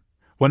down.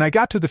 When I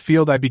got to the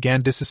field, I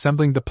began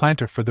disassembling the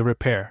planter for the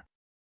repair.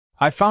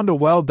 I found a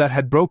weld that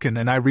had broken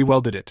and I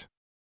re-welded it.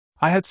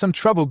 I had some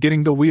trouble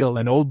getting the wheel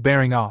and old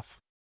bearing off.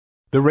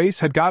 The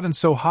race had gotten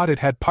so hot it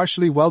had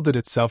partially welded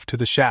itself to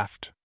the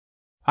shaft.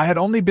 I had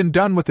only been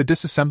done with the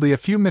disassembly a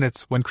few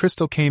minutes when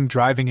Crystal came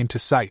driving into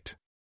sight.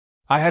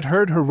 I had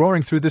heard her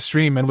roaring through the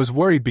stream and was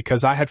worried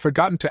because I had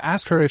forgotten to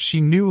ask her if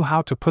she knew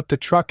how to put the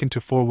truck into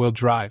 4-wheel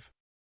drive.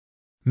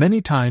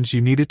 Many times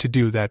you needed to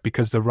do that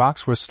because the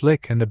rocks were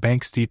slick and the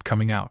bank steep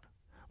coming out.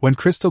 When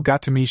Crystal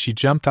got to me, she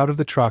jumped out of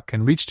the truck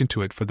and reached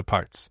into it for the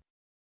parts.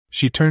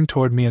 She turned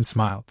toward me and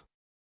smiled.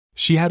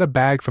 She had a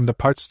bag from the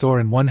parts store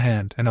in one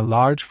hand and a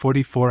large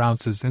 44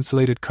 ounces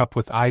insulated cup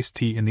with iced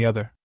tea in the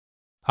other.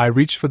 I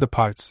reached for the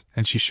parts,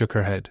 and she shook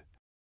her head.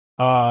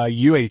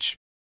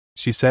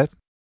 She said.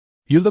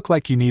 You look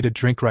like you need a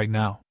drink right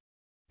now.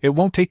 It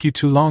won't take you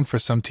too long for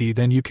some tea,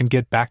 then you can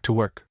get back to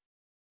work.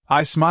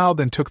 I smiled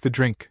and took the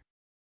drink.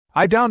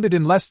 I downed it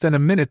in less than a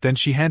minute, then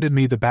she handed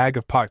me the bag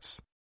of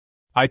parts.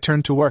 I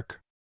turned to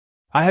work.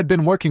 I had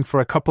been working for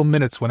a couple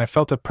minutes when I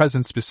felt a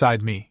presence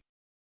beside me.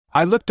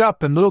 I looked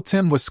up and little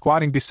Tim was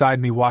squatting beside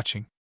me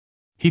watching.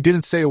 He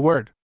didn't say a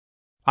word.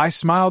 I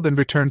smiled and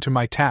returned to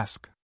my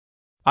task.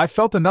 I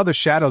felt another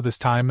shadow this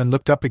time and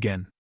looked up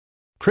again.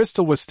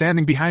 Crystal was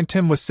standing behind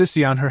Tim with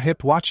Sissy on her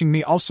hip watching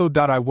me also.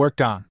 I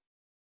worked on.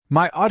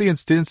 My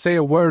audience didn't say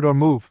a word or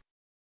move.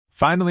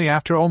 Finally,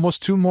 after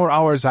almost 2 more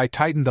hours, I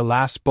tightened the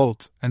last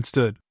bolt and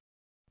stood.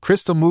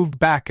 Crystal moved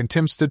back and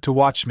Tim stood to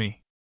watch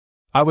me.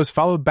 I was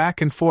followed back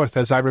and forth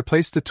as I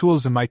replaced the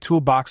tools in my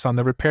toolbox on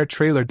the repair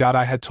trailer.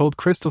 I had told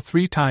Crystal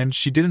 3 times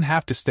she didn't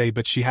have to stay,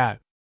 but she had.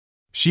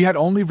 She had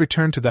only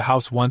returned to the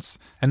house once,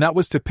 and that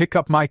was to pick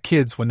up my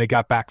kids when they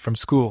got back from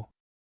school.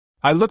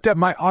 I looked at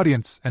my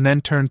audience and then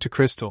turned to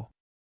Crystal.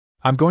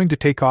 I'm going to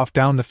take off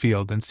down the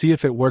field and see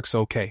if it works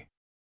okay.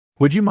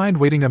 Would you mind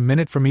waiting a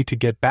minute for me to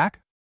get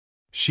back?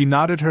 She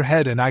nodded her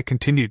head and I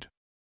continued.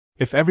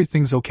 If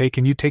everything's okay,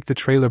 can you take the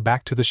trailer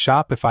back to the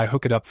shop if I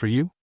hook it up for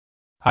you?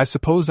 I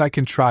suppose I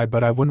can try,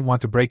 but I wouldn't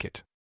want to break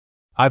it.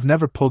 I've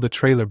never pulled a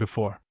trailer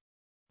before.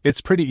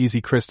 It's pretty easy,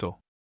 Crystal.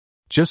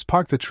 Just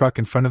park the truck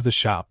in front of the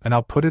shop and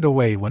I'll put it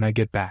away when I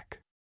get back.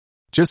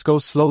 Just go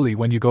slowly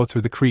when you go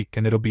through the creek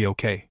and it'll be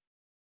okay.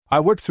 I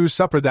worked through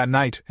supper that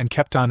night and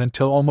kept on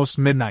until almost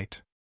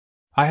midnight.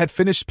 I had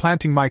finished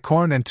planting my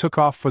corn and took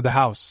off for the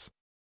house.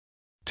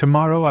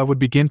 Tomorrow I would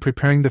begin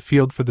preparing the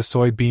field for the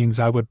soybeans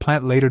I would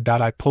plant later.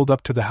 I pulled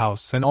up to the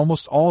house and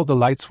almost all the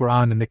lights were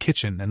on in the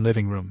kitchen and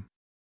living room.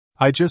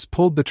 I just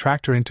pulled the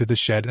tractor into the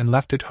shed and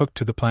left it hooked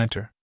to the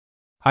planter.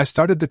 I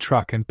started the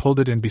truck and pulled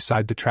it in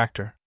beside the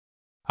tractor.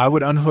 I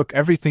would unhook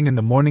everything in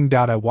the morning.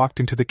 I walked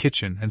into the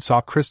kitchen and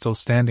saw Crystal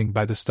standing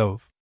by the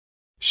stove.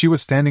 She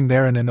was standing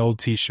there in an old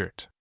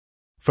t-shirt.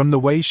 From the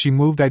way she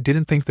moved, I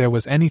didn't think there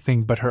was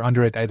anything but her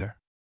under it either.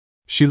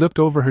 She looked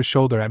over her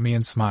shoulder at me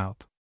and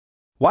smiled.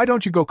 Why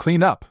don't you go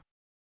clean up?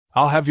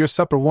 I'll have your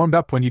supper warmed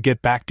up when you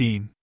get back,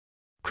 Dean.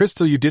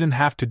 Crystal, you didn't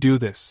have to do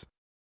this.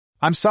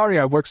 I'm sorry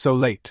I worked so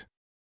late.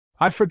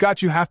 I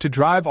forgot you have to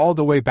drive all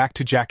the way back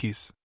to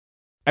Jackie's.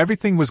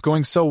 Everything was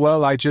going so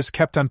well, I just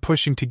kept on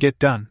pushing to get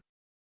done.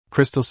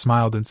 Crystal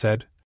smiled and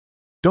said,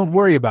 Don't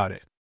worry about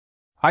it.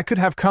 I could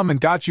have come and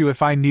got you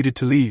if I needed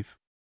to leave.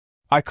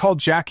 I called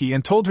Jackie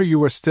and told her you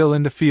were still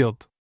in the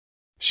field.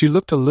 She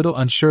looked a little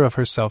unsure of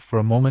herself for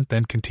a moment,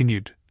 then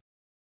continued.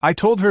 I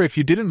told her if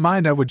you didn't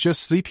mind I would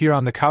just sleep here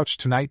on the couch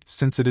tonight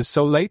since it is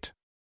so late.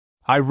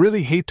 I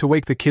really hate to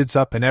wake the kids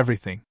up and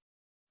everything.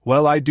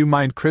 Well, I do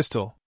mind,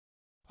 Crystal.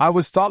 I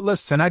was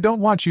thoughtless and I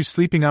don't want you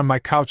sleeping on my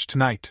couch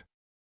tonight.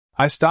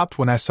 I stopped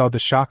when I saw the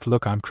shocked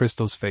look on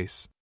Crystal's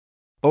face.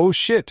 Oh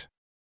shit.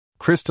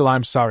 Crystal,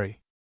 I'm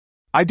sorry.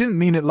 I didn't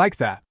mean it like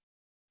that.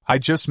 I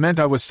just meant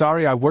I was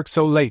sorry I worked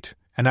so late,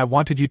 and I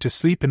wanted you to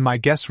sleep in my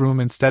guest room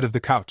instead of the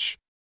couch.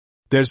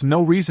 There's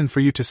no reason for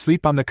you to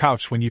sleep on the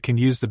couch when you can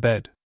use the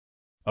bed.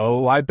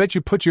 Oh, I bet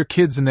you put your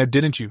kids in there,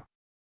 didn't you?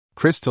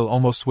 Crystal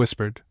almost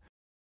whispered.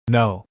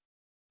 No.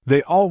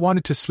 They all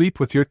wanted to sleep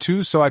with your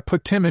two, so I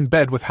put Tim in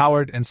bed with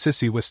Howard and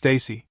Sissy with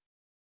Stacy.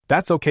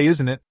 That's okay,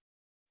 isn't it?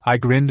 I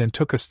grinned and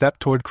took a step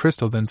toward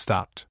Crystal, then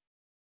stopped.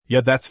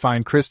 Yeah, that's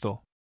fine,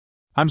 Crystal.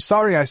 I'm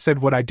sorry I said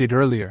what I did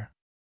earlier.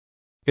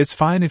 It's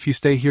fine if you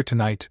stay here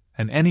tonight,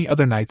 and any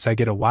other nights I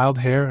get a wild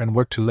hair and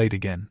work too late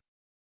again.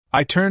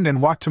 I turned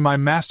and walked to my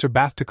master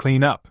bath to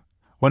clean up.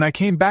 When I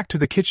came back to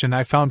the kitchen,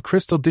 I found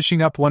Crystal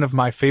dishing up one of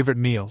my favorite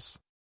meals.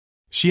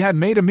 She had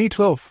made a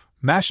meatloaf,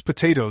 mashed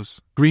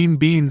potatoes, green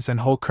beans, and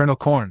whole kernel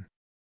corn.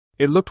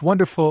 It looked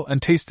wonderful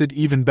and tasted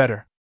even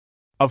better.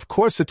 Of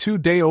course, a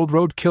 2-day-old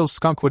roadkill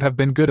skunk would have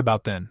been good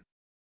about then.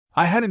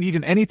 I hadn't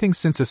eaten anything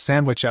since a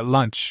sandwich at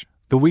lunch.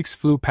 The weeks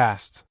flew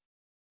past.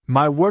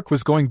 My work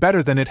was going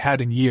better than it had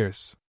in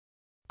years.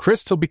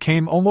 Crystal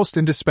became almost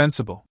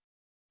indispensable.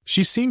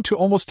 She seemed to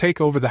almost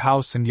take over the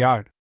house and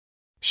yard.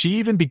 She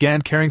even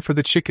began caring for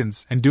the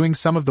chickens and doing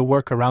some of the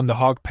work around the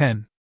hog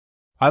pen.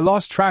 I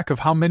lost track of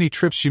how many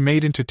trips she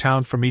made into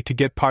town for me to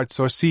get parts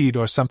or seed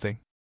or something.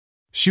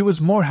 She was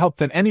more help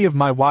than any of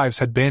my wives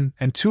had been,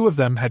 and 2 of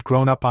them had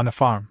grown up on a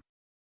farm.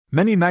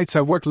 Many nights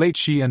I worked late,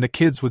 she and the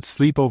kids would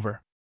sleep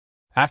over.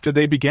 After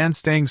they began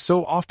staying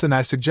so often,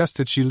 I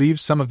suggested she leave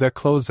some of their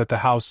clothes at the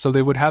house so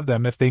they would have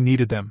them if they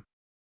needed them.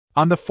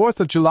 On the 4th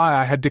of July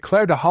I had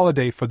declared a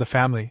holiday for the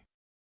family.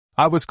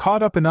 I was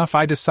caught up enough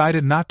I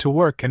decided not to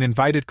work and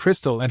invited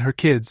Crystal and her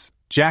kids,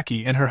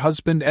 Jackie and her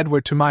husband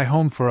Edward, to my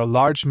home for a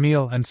large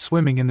meal and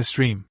swimming in the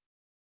stream.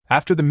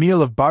 After the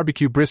meal of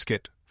barbecue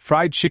brisket,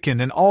 fried chicken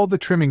and all the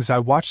trimmings, I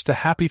watched the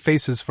happy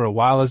faces for a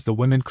while as the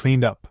women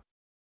cleaned up.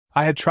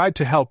 I had tried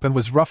to help and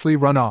was roughly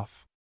run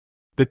off.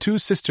 The 2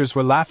 sisters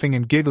were laughing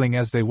and giggling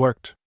as they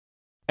worked.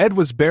 Ed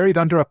was buried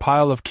under a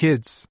pile of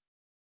kids.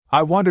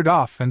 I wandered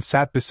off and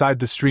sat beside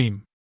the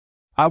stream.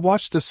 I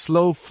watched the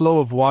slow flow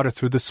of water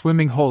through the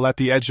swimming hole at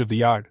the edge of the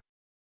yard.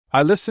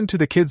 I listened to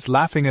the kids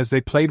laughing as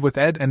they played with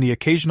Ed and the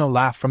occasional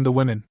laugh from the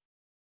women.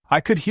 I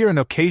could hear an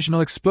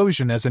occasional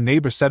explosion as a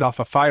neighbor set off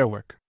a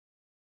firework.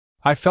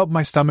 I felt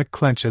my stomach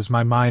clench as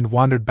my mind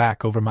wandered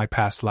back over my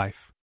past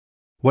life.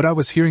 What I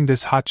was hearing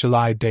this hot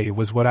July day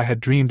was what I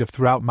had dreamed of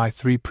throughout my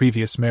 3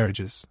 previous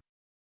marriages.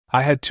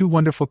 I had 2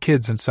 wonderful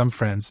kids and some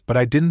friends, but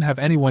I didn't have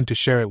anyone to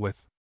share it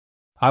with.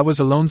 I was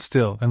alone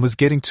still and was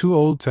getting too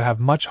old to have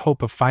much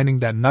hope of finding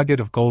that nugget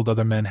of gold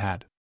other men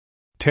had.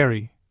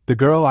 Terry, the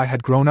girl I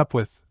had grown up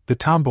with, the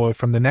tomboy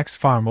from the next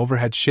farm over,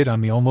 had shit on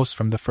me almost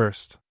from the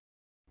first.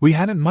 We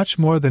hadn't much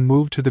more than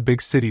moved to the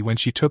big city when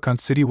she took on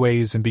city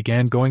ways and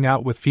began going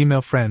out with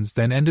female friends,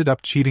 then ended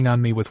up cheating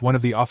on me with one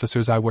of the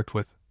officers I worked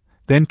with.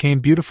 Then came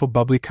beautiful,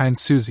 bubbly, kind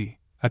Susie,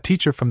 a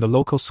teacher from the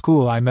local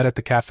school I met at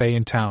the cafe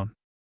in town.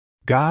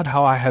 God,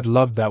 how I had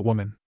loved that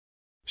woman.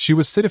 She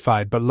was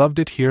citified but loved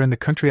it here in the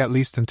country, at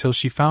least until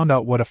she found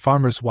out what a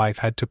farmer's wife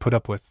had to put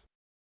up with.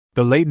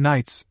 The late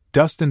nights,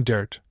 dust and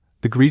dirt,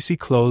 the greasy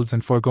clothes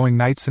and foregoing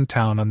nights in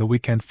town on the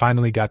weekend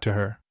finally got to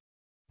her.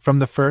 From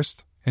the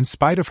first, in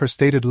spite of her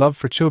stated love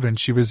for children,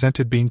 she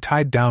resented being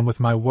tied down with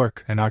my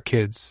work and our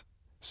kids.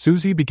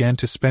 Susie began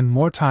to spend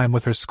more time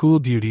with her school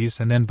duties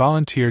and then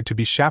volunteered to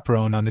be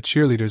chaperone on the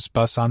cheerleaders'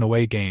 bus on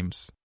away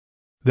games.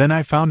 Then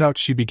I found out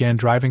she began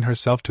driving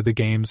herself to the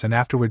games, and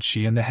afterwards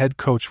she and the head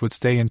coach would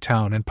stay in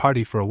town and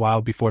party for a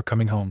while before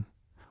coming home.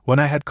 When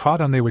I had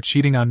caught on they were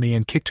cheating on me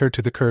and kicked her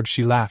to the curb,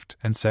 she laughed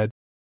and said,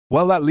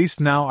 Well, at least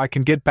now I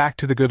can get back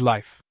to the good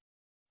life.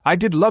 I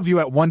did love you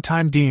at one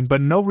time, Dean, but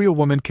no real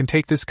woman can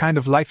take this kind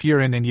of life year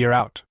in and year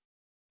out.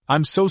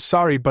 I'm so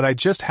sorry, but I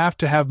just have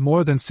to have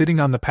more than sitting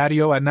on the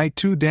patio at night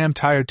too damn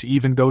tired to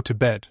even go to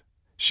bed.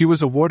 She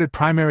was awarded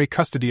primary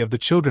custody of the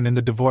children in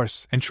the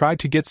divorce and tried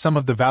to get some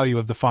of the value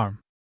of the farm.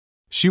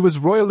 She was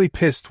royally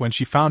pissed when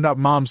she found out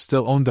Mom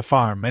still owned the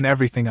farm and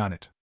everything on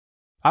it.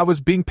 I was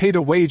being paid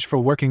a wage for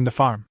working the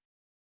farm.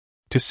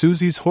 To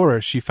Susie's horror,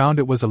 she found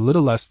it was a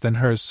little less than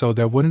hers, so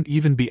there wouldn't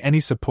even be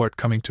any support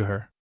coming to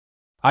her.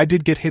 I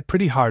did get hit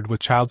pretty hard with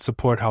child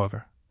support,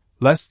 however.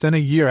 Less than a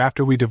year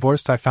after we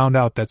divorced, I found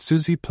out that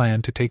Susie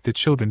planned to take the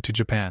children to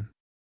Japan.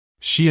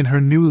 She and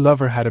her new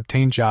lover had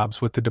obtained jobs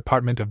with the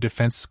Department of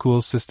Defense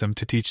school system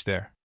to teach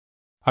there.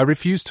 I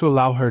refused to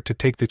allow her to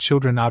take the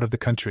children out of the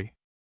country.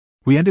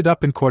 We ended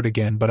up in court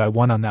again, but I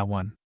won on that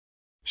one.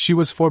 She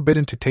was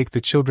forbidden to take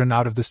the children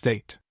out of the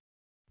state.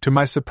 To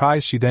my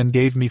surprise, she then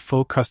gave me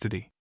full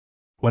custody.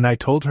 When I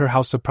told her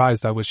how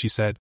surprised I was, she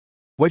said,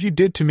 "What you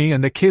did to me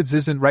and the kids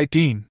isn't right,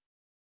 Dean.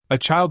 A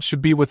child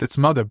should be with its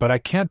mother, but I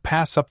can't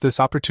pass up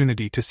this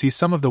opportunity to see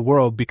some of the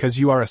world because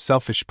you are a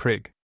selfish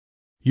prig.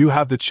 You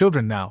have the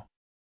children now.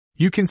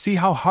 You can see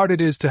how hard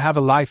it is to have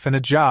a life and a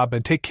job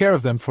and take care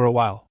of them for a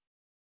while."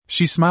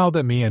 She smiled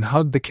at me and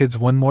hugged the kids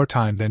one more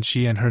time, then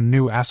she and her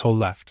new asshole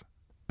left.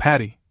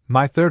 Patty,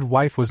 my third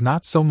wife, was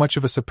not so much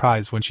of a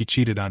surprise when she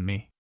cheated on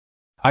me.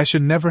 I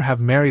should never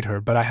have married her,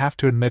 but I have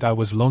to admit I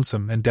was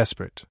lonesome and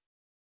desperate.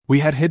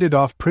 We had hit it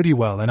off pretty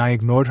well, and I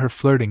ignored her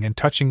flirting and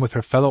touching with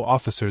her fellow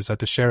officers at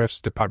the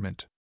sheriff's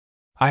department.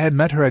 I had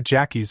met her at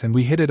Jackie's and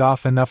we hit it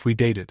off enough we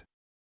dated.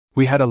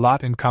 We had a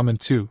lot in common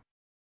too.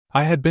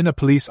 I had been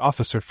a police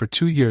officer for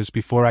 2 years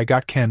before I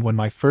got Ken when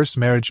my first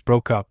marriage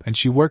broke up, and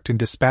she worked in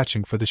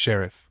dispatching for the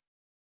sheriff.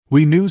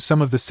 We knew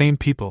some of the same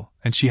people,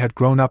 and she had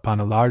grown up on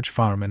a large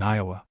farm in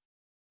Iowa.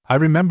 I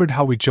remembered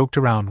how we joked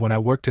around when I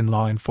worked in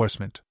law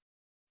enforcement.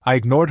 I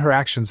ignored her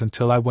actions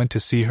until I went to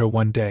see her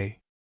one day.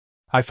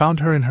 I found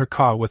her in her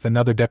car with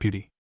another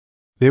deputy.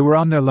 They were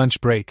on their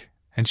lunch break,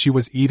 and she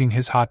was eating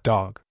his hot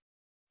dog.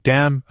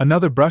 Damn,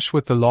 another brush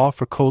with the law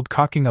for cold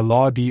cocking a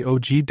law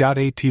dog.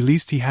 At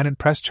least he hadn't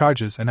pressed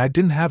charges and I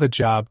didn't have a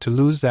job to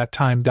lose that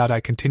time. I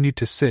continued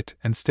to sit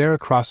and stare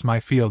across my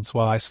fields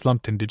while I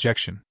slumped in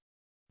dejection.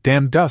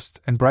 Damn,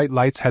 dust and bright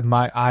lights had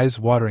my eyes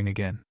watering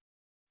again.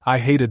 I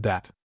hated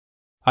that.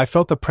 I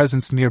felt a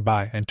presence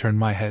nearby and turned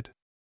my head.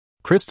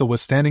 Crystal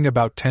was standing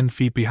about 10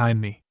 feet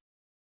behind me.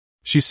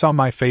 She saw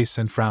my face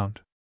and frowned.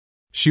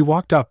 She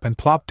walked up and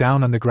plopped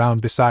down on the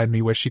ground beside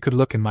me where she could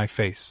look in my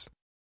face.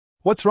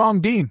 "What's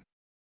wrong, Dean?"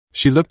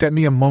 She looked at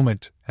me a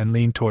moment and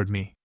leaned toward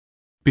me.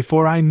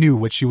 Before I knew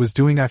what she was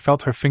doing, I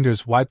felt her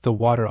fingers wipe the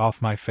water off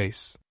my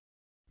face.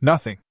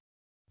 "Nothing.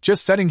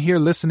 Just sitting here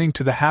listening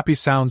to the happy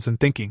sounds and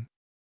thinking."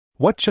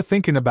 "Whatcha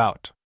thinking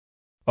about?"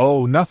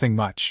 "Oh, nothing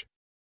much.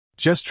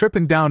 Just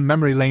tripping down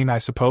memory lane, I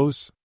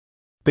suppose.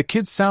 The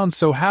kids sound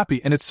so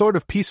happy and it's sort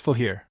of peaceful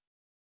here.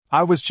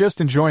 I was just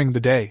enjoying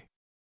the day."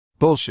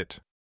 "Bullshit.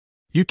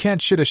 You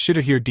can't shit a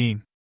shitter here,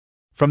 Dean.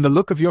 From the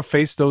look of your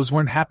face, those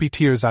weren't happy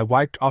tears I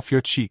wiped off your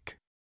cheek.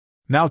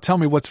 Now tell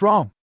me what's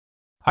wrong."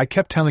 I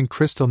kept telling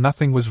Crystal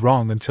nothing was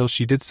wrong until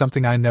she did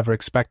something I never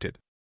expected.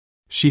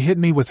 She hit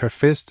me with her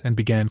fist and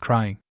began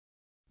crying.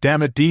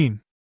 "Damn it,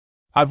 Dean.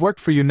 I've worked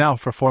for you now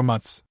for 4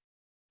 months.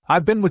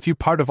 I've been with you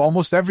part of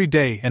almost every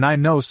day, and I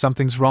know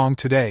something's wrong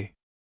today.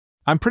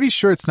 I'm pretty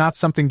sure it's not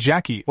something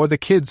Jackie or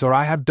the kids or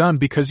I have done,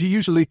 because you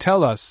usually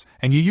tell us,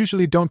 and you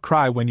usually don't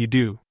cry when you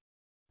do.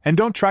 And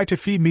don't try to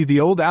feed me the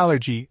old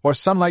allergy or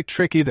sunlight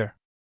trick either.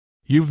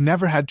 You've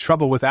never had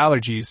trouble with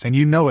allergies and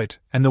you know it,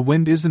 and the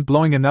wind isn't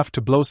blowing enough to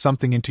blow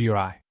something into your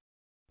eye."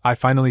 I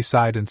finally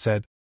sighed and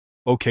said,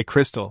 "Okay,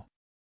 Crystal.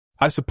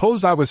 I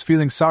suppose I was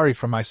feeling sorry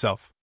for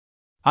myself.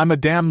 I'm a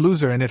damn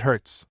loser and it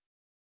hurts.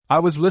 I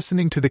was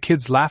listening to the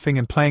kids laughing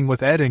and playing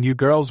with Ed, and you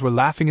girls were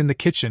laughing in the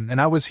kitchen, and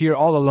I was here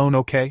all alone,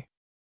 okay?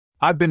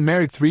 I've been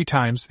married 3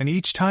 times, and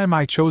each time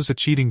I chose a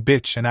cheating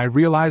bitch, and I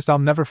realized I'll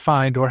never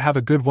find or have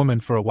a good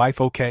woman for a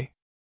wife, okay?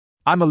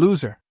 I'm a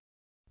loser."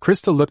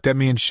 Crystal looked at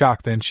me in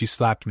shock, then she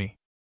slapped me.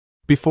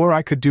 Before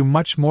I could do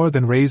much more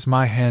than raise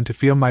my hand to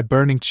feel my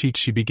burning cheek,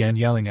 she began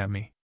yelling at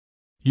me.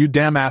 "You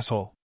damn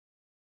asshole.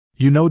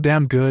 You know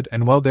damn good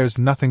and well there's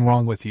nothing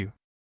wrong with you.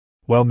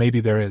 Well,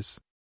 maybe there is.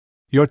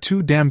 You're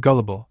too damn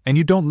gullible, and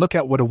you don't look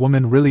at what a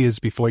woman really is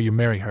before you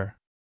marry her.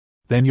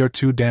 Then you're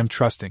too damn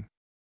trusting.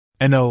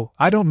 And no,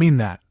 I don't mean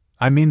that.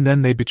 I mean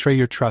then they betray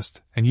your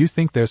trust, and you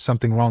think there's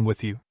something wrong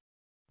with you.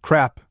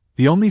 Crap,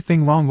 the only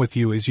thing wrong with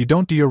you is you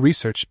don't do your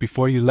research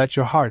before you let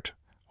your heart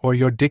or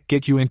your dick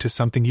get you into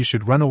something you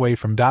should run away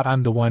from.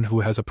 I'm the one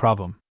who has a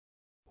problem.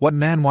 What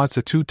man wants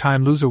a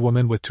 2-time loser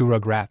woman with 2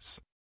 rugrats?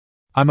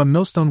 I'm a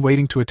millstone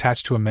waiting to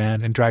attach to a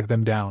man and drag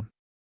them down.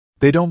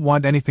 They don't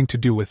want anything to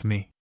do with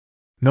me.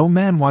 No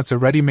man wants a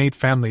ready-made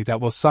family that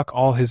will suck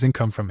all his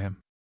income from him.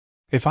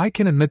 If I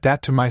can admit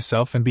that to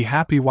myself and be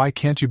happy, why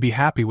can't you be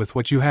happy with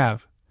what you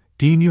have?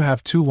 Dean, you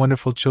have 2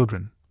 wonderful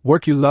children,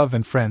 work you love,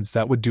 and friends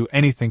that would do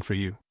anything for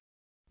you.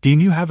 Dean,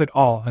 you have it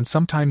all, and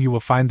sometime you will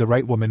find the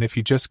right woman if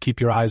you just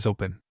keep your eyes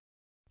open.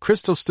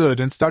 Crystal stood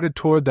and started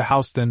toward the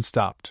house, then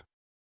stopped.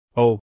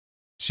 Oh,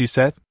 she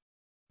said.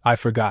 I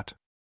forgot.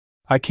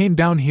 I came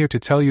down here to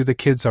tell you the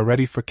kids are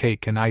ready for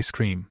cake and ice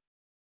cream.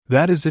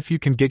 That is if you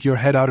can get your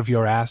head out of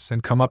your ass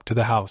and come up to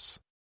the house.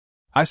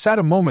 I sat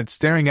a moment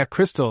staring at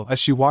Crystal as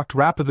she walked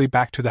rapidly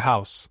back to the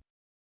house.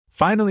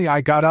 Finally,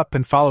 I got up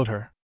and followed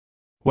her.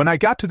 When I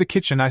got to the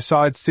kitchen, I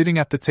saw Ed sitting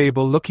at the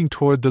table looking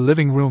toward the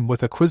living room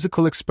with a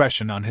quizzical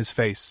expression on his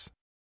face.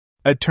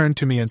 Ed turned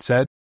to me and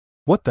said,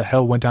 "What the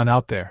hell went on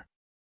out there?"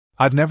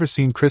 I've never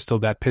seen Crystal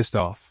that pissed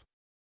off.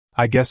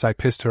 I guess I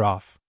pissed her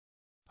off.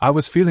 I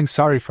was feeling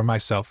sorry for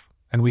myself,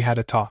 and we had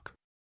a talk.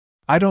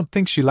 I don't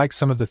think she liked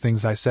some of the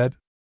things I said.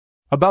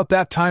 About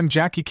that time,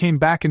 Jackie came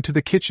back into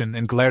the kitchen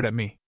and glared at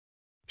me.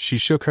 She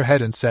shook her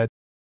head and said,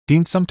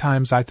 "Dean,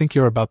 sometimes I think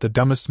you're about the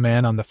dumbest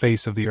man on the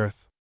face of the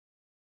earth."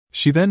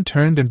 She then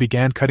turned and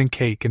began cutting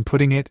cake and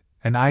putting it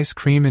and ice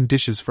cream in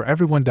dishes for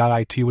everyone.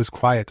 It was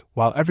quiet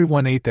while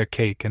everyone ate their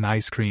cake and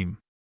ice cream.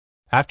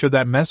 After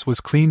that mess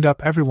was cleaned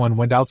up, everyone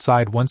went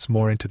outside once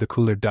more into the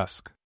cooler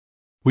dusk.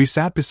 We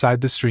sat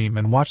beside the stream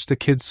and watched the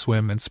kids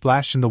swim and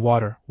splash in the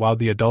water while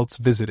the adults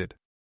visited.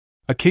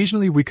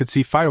 Occasionally we could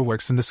see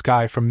fireworks in the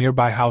sky from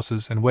nearby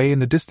houses, and way in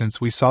the distance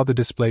we saw the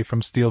display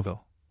from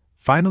Steelville.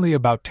 Finally,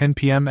 about 10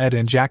 p.m., Ed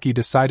and Jackie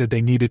decided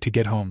they needed to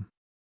get home.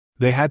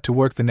 They had to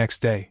work the next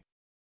day.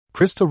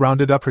 Crystal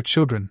rounded up her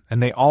children,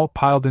 and they all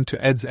piled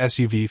into Ed's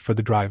SUV for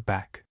the drive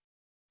back.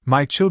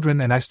 My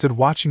children and I stood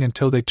watching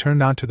until they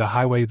turned onto the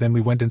highway, then we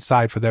went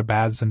inside for their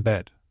baths and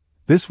bed.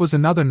 This was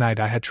another night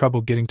I had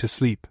trouble getting to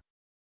sleep.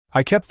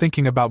 I kept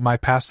thinking about my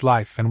past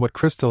life and what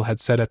Crystal had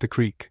said at the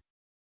creek.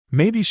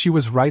 Maybe she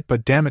was right,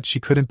 but damn it, she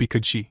couldn't be,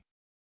 could she?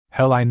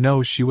 Hell, I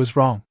know she was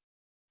wrong.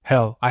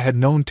 Hell, I had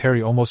known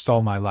Terry almost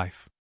all my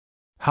life.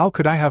 How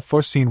could I have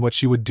foreseen what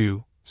she would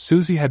do?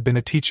 Susie had been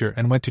a teacher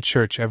and went to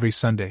church every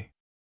Sunday.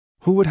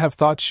 Who would have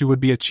thought she would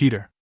be a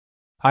cheater?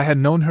 I had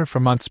known her for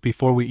months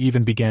before we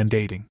even began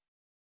dating.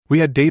 We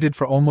had dated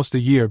for almost a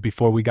year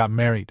before we got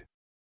married.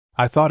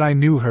 I thought I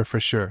knew her for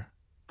sure.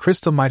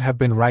 Crystal might have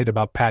been right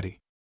about Patty.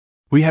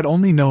 We had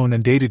only known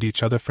and dated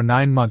each other for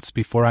 9 months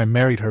before I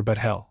married her, but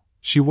hell,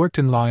 she worked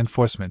in law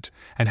enforcement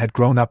and had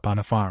grown up on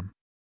a farm.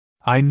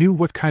 I knew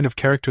what kind of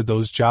character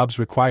those jobs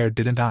required,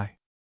 didn't I?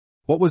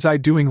 What was I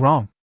doing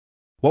wrong?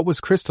 What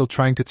was Crystal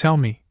trying to tell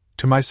me?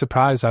 To my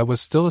surprise, I was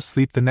still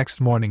asleep the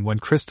next morning when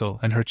Crystal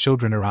and her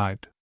children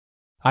arrived.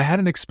 I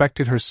hadn't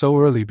expected her so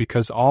early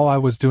because all I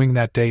was doing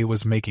that day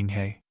was making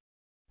hay.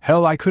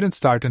 Hell, I couldn't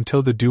start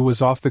until the dew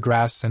was off the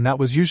grass, and that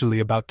was usually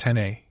about 10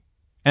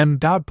 a.m.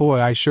 Boy,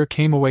 I sure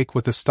came awake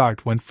with a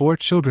start when 4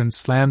 children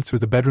slammed through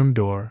the bedroom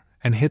door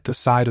and hit the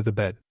side of the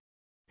bed.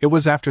 It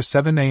was after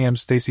 7 a.m.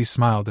 Stacy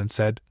smiled and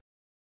said,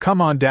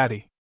 "Come on,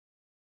 Daddy.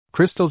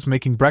 Crystal's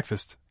making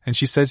breakfast, and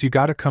she says you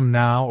gotta come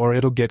now or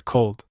it'll get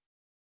cold.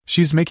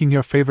 She's making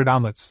your favorite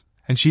omelets,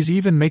 and she's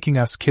even making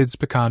us kids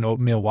pecan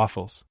oatmeal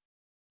waffles."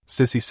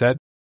 Sissy said,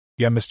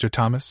 "Yeah, Mr.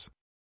 Thomas?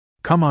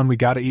 Come on, we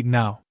gotta eat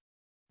now."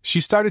 She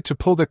started to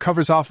pull the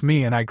covers off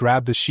me and I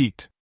grabbed the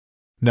sheet.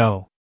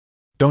 "No.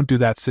 Don't do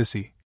that,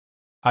 Sissy,"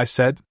 I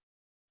said.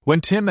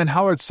 When Tim and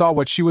Howard saw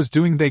what she was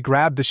doing, they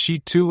grabbed the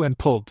sheet too and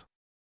pulled.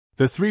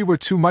 The 3 were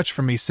too much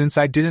for me since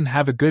I didn't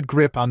have a good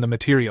grip on the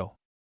material.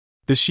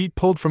 The sheet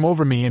pulled from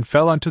over me and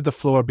fell onto the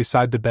floor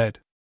beside the bed.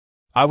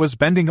 I was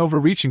bending over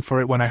reaching for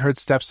it when I heard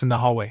steps in the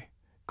hallway.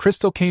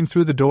 Crystal came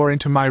through the door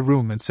into my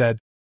room and said,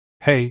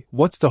 "Hey,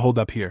 what's the hold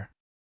up here?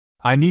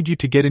 I need you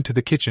to get into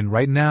the kitchen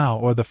right now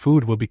or the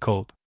food will be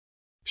cold."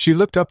 She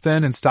looked up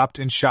then and stopped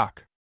in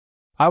shock.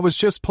 I was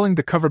just pulling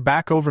the cover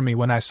back over me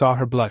when I saw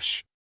her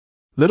blush.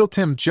 Little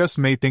Tim just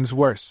made things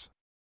worse.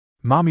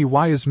 "Mommy,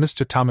 why is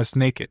Mr. Thomas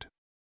naked?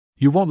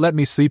 You won't let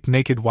me sleep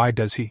naked, why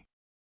does he?"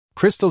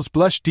 Crystal's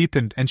blush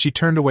deepened and she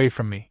turned away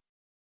from me.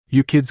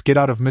 "You kids get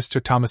out of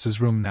Mr. Thomas's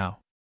room now.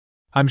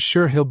 I'm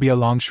sure he'll be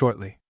along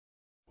shortly."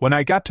 When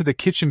I got to the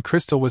kitchen,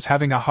 Crystal was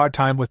having a hard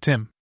time with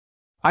Tim.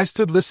 I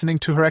stood listening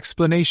to her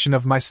explanation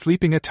of my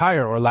sleeping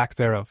attire or lack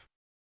thereof.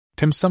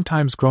 Tim,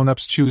 sometimes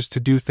grown-ups choose to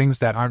do things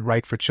that aren't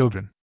right for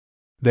children.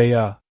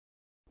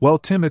 Well,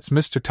 Tim, it's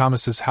Mr.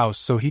 Thomas's house,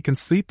 so he can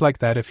sleep like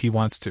that if he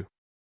wants to.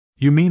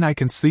 You mean I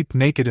can sleep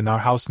naked in our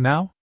house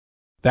now?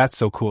 That's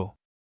so cool.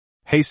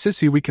 Hey,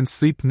 Sissy, we can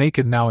sleep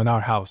naked now in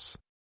our house.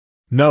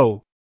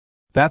 No.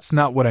 That's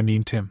not what I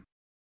mean, Tim.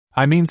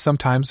 I mean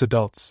sometimes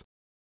adults.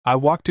 I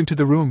walked into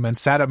the room and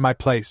sat at my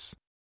place.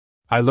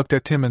 I looked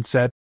at Tim and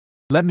said,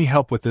 "Let me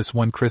help with this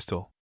one,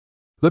 Crystal."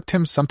 Look,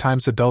 Tim,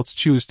 sometimes adults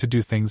choose to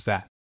do things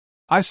that.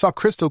 I saw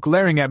Crystal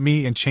glaring at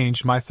me and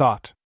changed my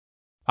thought.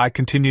 I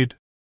continued,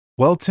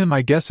 "Well, Tim,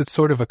 I guess it's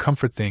sort of a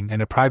comfort thing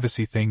and a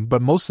privacy thing,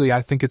 but mostly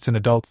I think it's an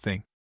adult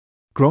thing.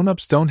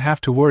 Grown-ups don't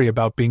have to worry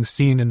about being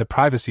seen in the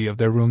privacy of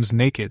their rooms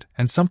naked,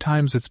 and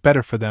sometimes it's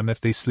better for them if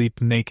they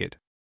sleep naked.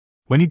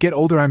 When you get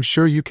older, I'm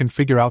sure you can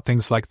figure out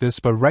things like this,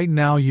 but right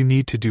now you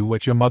need to do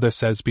what your mother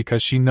says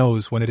because she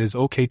knows when it is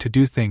okay to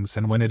do things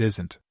and when it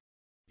isn't.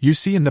 You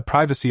see, in the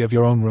privacy of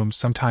your own room,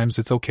 sometimes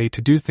it's okay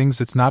to do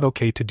things it's not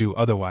okay to do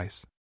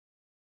otherwise."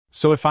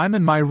 So if I'm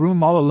in my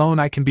room all alone,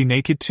 I can be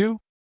naked too?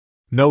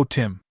 No,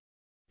 Tim.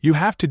 You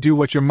have to do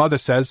what your mother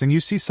says, and you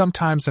see,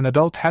 sometimes an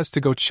adult has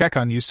to go check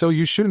on you, so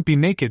you shouldn't be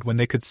naked when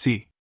they could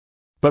see.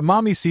 But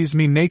Mommy sees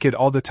me naked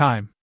all the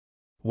time.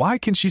 Why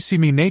can she see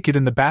me naked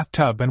in the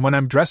bathtub and when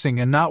I'm dressing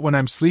and not when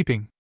I'm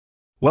sleeping?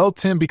 Well,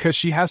 Tim, because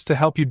she has to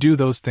help you do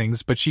those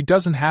things, but she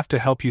doesn't have to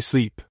help you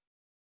sleep.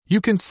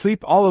 You can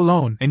sleep all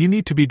alone, and you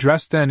need to be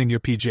dressed then in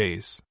your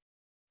PJs.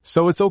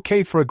 So it's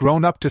okay for a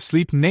grown-up to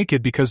sleep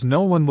naked because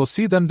no one will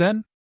see them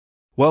then?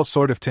 Well,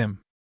 sort of,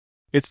 Tim.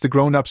 It's the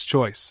grown-up's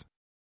choice.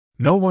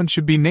 No one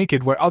should be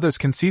naked where others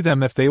can see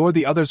them if they or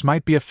the others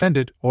might be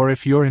offended, or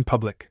if you're in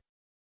public.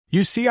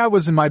 You see, I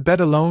was in my bed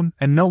alone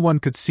and no one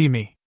could see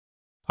me.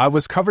 I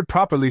was covered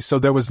properly, so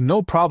there was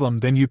no problem.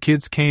 Then you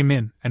kids came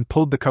in and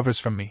pulled the covers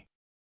from me.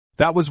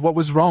 That was what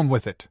was wrong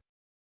with it.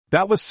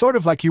 That was sort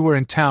of like you were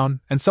in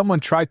town and someone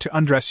tried to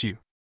undress you.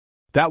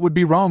 That would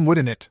be wrong,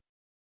 wouldn't it?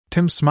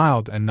 Tim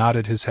smiled and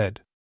nodded his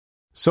head.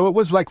 So it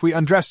was like we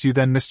undressed you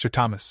then, Mr.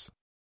 Thomas.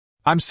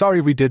 I'm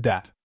sorry we did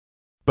that.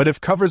 But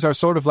if covers are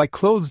sort of like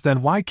clothes,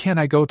 then why can't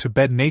I go to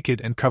bed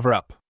naked and cover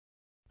up?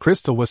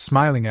 Crystal was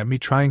smiling at me,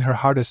 trying her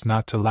hardest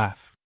not to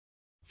laugh.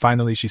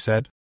 Finally she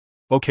said,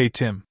 Okay,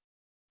 Tim.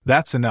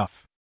 That's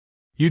enough.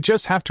 You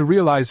just have to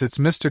realize it's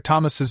Mr.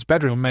 Thomas's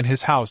bedroom and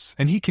his house,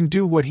 and he can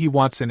do what he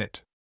wants in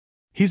it.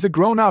 He's a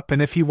grown-up,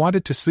 and if he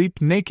wanted to sleep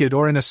naked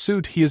or in a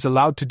suit, he is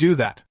allowed to do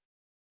that.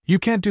 You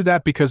can't do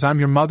that because I'm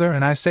your mother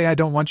and I say I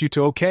don't want you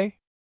to, okay?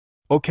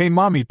 Okay,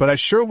 Mommy, but I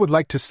sure would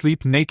like to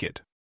sleep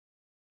naked.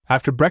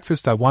 After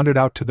breakfast I wandered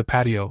out to the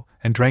patio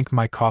and drank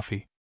my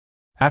coffee.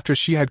 After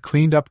she had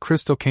cleaned up,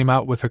 Crystal came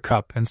out with her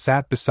cup and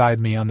sat beside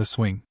me on the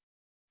swing.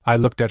 I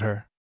looked at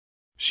her.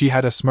 She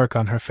had a smirk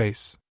on her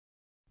face.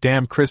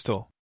 Damn,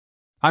 Crystal.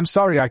 I'm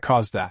sorry I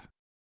caused that.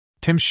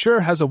 Tim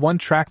sure has a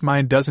one-track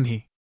mind, doesn't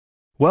he?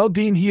 Well,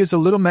 Dean, he is a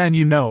little man,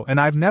 you know, and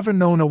I've never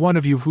known a one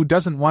of you who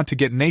doesn't want to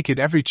get naked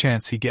every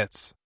chance he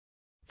gets.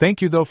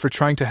 Thank you, though, for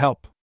trying to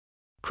help.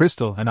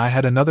 Crystal and I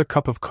had another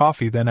cup of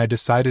coffee, then I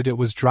decided it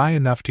was dry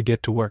enough to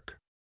get to work.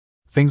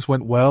 Things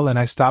went well and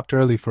I stopped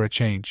early for a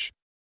change.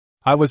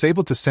 I was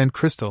able to send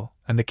Crystal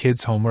and the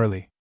kids home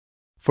early.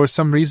 For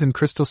some reason,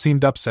 Crystal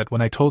seemed upset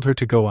when I told her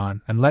to go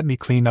on and let me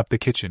clean up the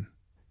kitchen.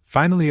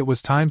 Finally, it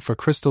was time for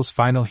Crystal's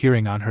final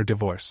hearing on her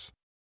divorce.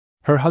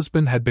 Her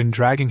husband had been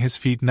dragging his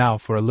feet now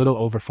for a little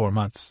over 4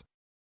 months.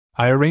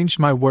 I arranged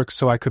my work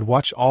so I could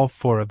watch all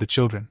 4 of the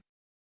children.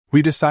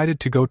 We decided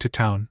to go to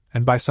town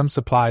and buy some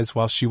supplies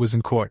while she was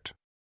in court.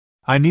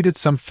 I needed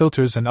some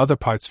filters and other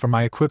parts for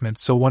my equipment,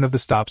 so one of the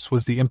stops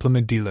was the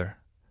implement dealer.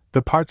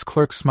 The parts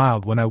clerk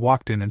smiled when I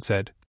walked in and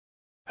said,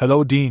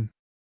 Hello, Dean.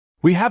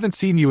 We haven't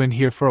seen you in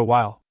here for a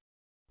while.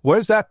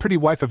 Where's that pretty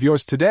wife of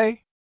yours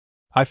today?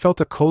 I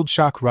felt a cold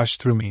shock rush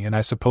through me, and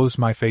I suppose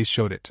my face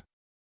showed it.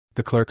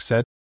 The clerk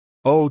said,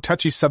 Oh,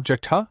 touchy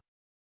subject, huh?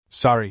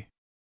 Sorry.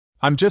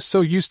 I'm just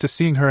so used to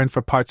seeing her in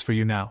for parts for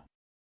you now.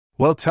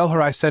 Well, tell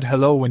her I said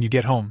hello when you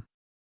get home.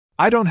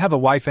 I don't have a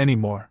wife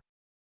anymore.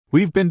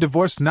 We've been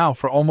divorced now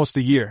for almost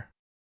a year.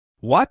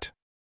 What?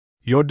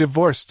 You're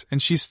divorced and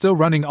she's still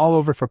running all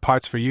over for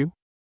parts for you?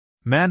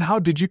 Man, how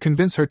did you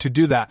convince her to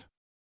do that?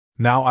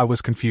 Now I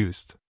was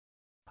confused.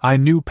 I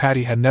knew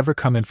Patty had never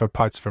come in for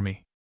parts for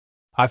me.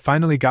 I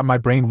finally got my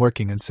brain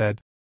working and said,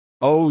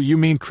 Oh, you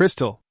mean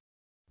Crystal?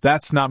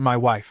 That's not my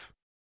wife.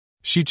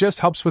 She just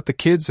helps with the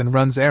kids and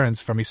runs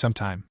errands for me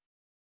sometime.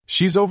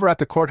 She's over at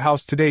the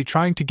courthouse today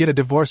trying to get a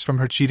divorce from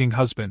her cheating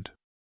husband.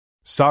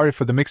 Sorry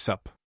for the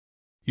mix-up.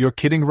 You're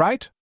kidding,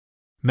 right?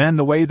 Man,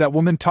 the way that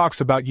woman talks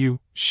about you,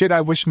 shit,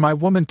 I wish my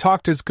woman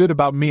talked as good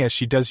about me as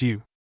she does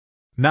you.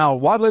 Now,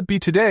 what'll it be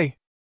today?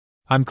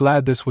 I'm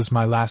glad this was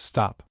my last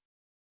stop.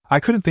 I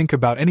couldn't think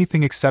about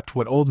anything except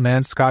what old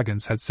man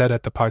Scoggins had said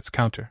at the parts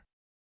counter.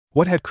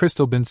 What had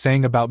Crystal been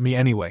saying about me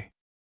anyway?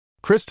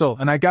 Crystal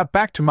and I got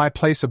back to my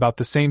place about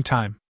the same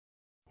time.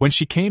 When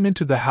she came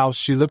into the house,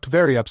 she looked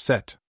very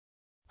upset.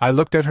 I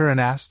looked at her and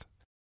asked,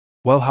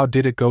 Well, how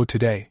did it go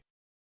today?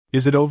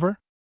 Is it over?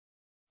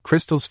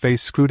 Crystal's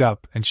face screwed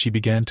up and she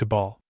began to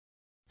bawl.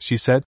 She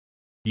said,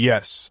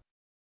 Yes.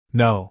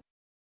 No.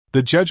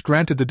 The judge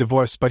granted the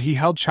divorce, but he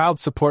held child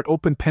support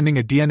open pending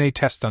a DNA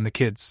test on the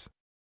kids.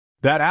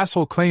 That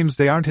asshole claims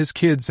they aren't his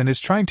kids and is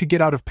trying to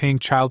get out of paying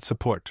child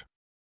support.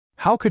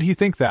 How could he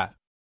think that?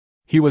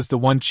 He was the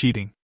one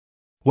cheating.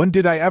 When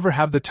did I ever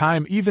have the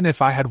time, even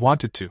if I had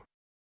wanted to?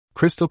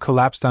 Crystal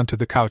collapsed onto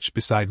the couch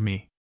beside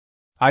me.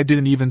 I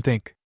didn't even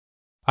think.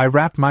 I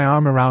wrapped my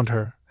arm around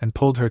her and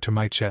pulled her to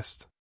my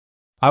chest.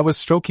 I was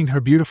stroking her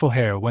beautiful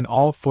hair when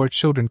all 4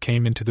 children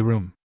came into the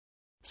room.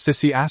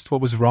 Sissy asked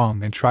what was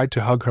wrong and tried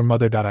to hug her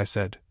mother. I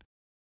said,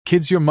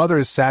 Kids, your mother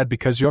is sad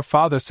because your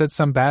father said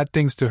some bad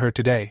things to her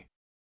today.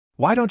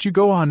 Why don't you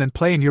go on and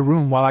play in your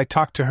room while I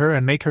talk to her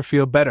and make her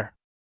feel better?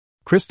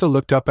 Crystal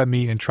looked up at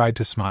me and tried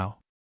to smile.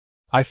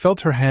 I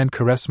felt her hand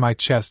caress my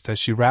chest as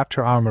she wrapped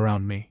her arm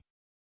around me.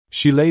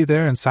 She lay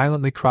there and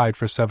silently cried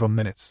for several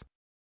minutes.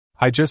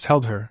 I just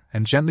held her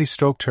and gently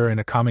stroked her in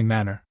a calming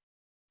manner.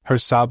 Her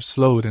sobs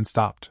slowed and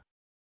stopped.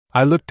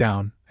 I looked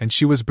down, and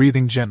she was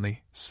breathing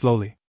gently,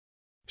 slowly.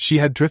 She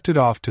had drifted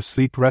off to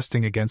sleep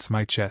resting against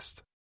my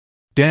chest.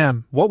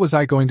 Damn, what was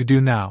I going to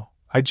do now?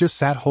 I just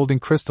sat holding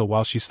Crystal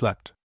while she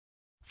slept.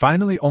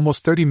 Finally,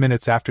 almost 30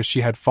 minutes after she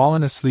had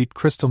fallen asleep,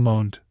 Crystal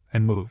moaned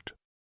and moved.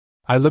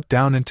 I looked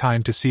down in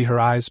time to see her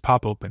eyes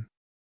pop open.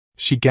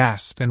 She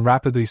gasped and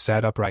rapidly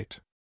sat upright.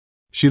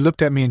 She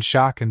looked at me in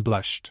shock and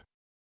blushed.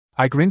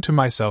 I grinned to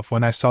myself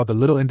when I saw the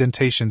little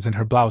indentations in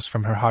her blouse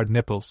from her hard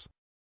nipples.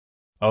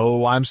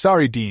 "Oh, I'm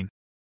sorry, Dean,"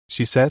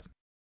 she said.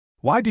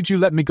 "Why did you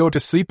let me go to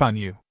sleep on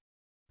you?"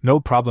 "No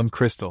problem,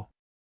 Crystal.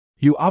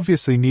 You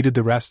obviously needed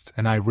the rest,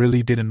 and I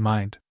really didn't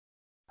mind.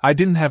 I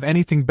didn't have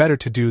anything better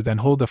to do than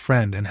hold a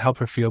friend and help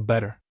her feel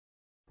better."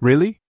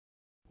 "Really?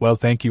 Well,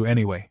 thank you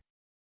anyway.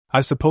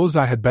 I suppose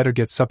I had better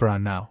get supper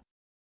on now.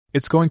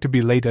 It's going to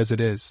be late as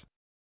it is."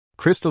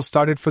 Crystal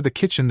started for the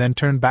kitchen, then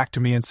turned back to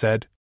me and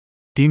said,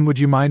 "Dean, would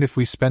you mind if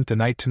we spent the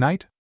night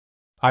tonight?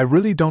 I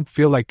really don't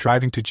feel like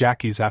driving to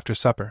Jackie's after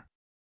supper."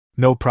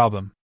 "No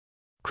problem.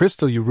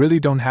 Crystal, you really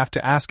don't have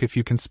to ask if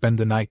you can spend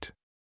the night.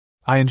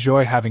 I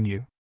enjoy having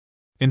you.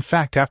 In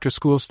fact, after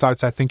school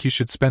starts, I think you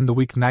should spend the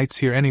weeknights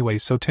here anyway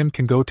so Tim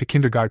can go to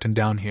kindergarten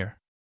down here.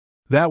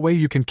 That way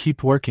you can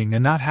keep working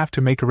and not have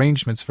to make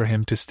arrangements for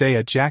him to stay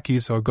at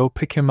Jackie's or go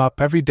pick him up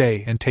every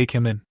day and take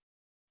him in.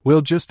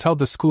 We'll just tell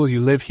the school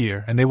you live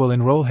here and they will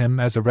enroll him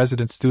as a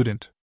resident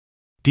student."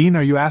 "Dean,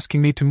 are you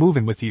asking me to move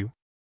in with you?"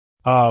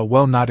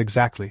 Well, not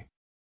exactly.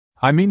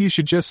 I mean, you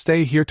should just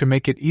stay here to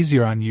make it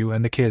easier on you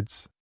and the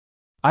kids.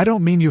 I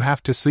don't mean you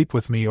have to sleep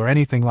with me or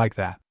anything like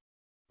that.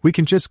 We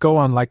can just go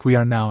on like we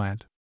are now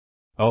and...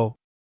 Oh,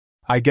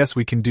 I guess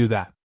we can do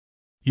that.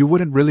 You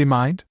wouldn't really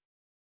mind?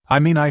 I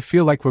mean, I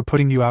feel like we're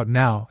putting you out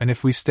now, and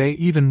if we stay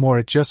even more,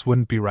 it just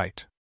wouldn't be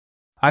right.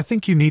 I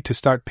think you need to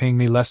start paying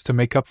me less to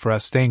make up for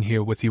us staying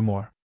here with you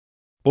more."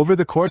 Over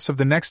the course of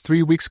the next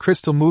 3 weeks,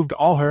 Crystal moved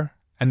all her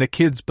and the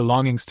kids'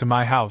 belongings to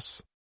my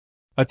house.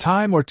 A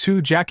time or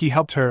two Jackie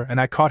helped her and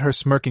I caught her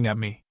smirking at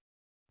me.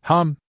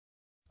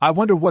 I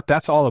wonder what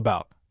that's all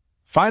about.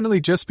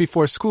 Finally, just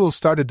before school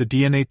started, the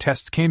DNA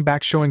tests came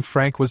back showing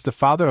Frank was the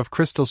father of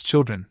Crystal's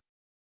children.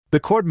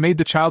 The court made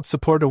the child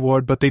support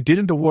award, but they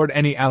didn't award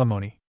any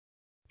alimony.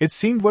 It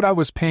seemed what I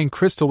was paying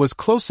Crystal was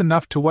close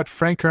enough to what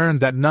Frank earned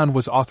that none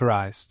was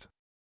authorized.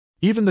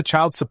 Even the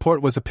child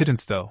support was a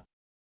pittance, though.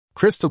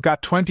 Crystal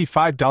got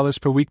 $25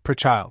 per week per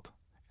child.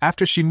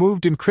 After she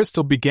moved in,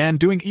 Crystal began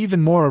doing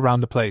even more around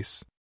the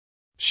place.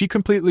 She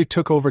completely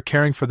took over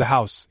caring for the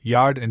house,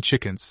 yard, and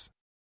chickens.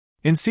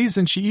 In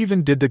season, she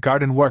even did the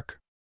garden work.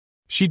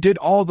 She did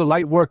all the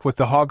light work with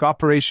the hog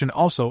operation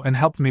also and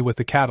helped me with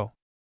the cattle.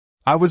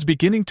 I was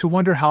beginning to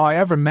wonder how I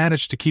ever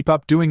managed to keep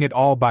up doing it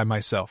all by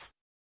myself.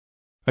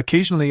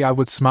 Occasionally I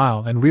would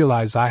smile and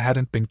realize I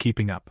hadn't been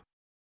keeping up.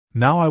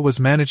 Now I was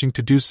managing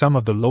to do some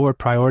of the lower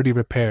priority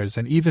repairs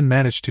and even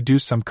managed to do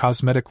some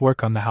cosmetic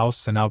work on the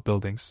house and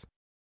outbuildings.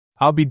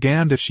 I'll be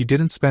damned if she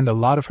didn't spend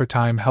a lot of her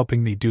time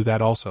helping me do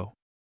that also.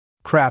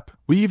 Crap,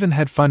 we even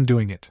had fun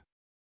doing it.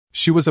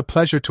 She was a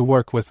pleasure to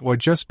work with or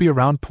just be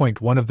around.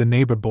 One of the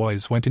neighbor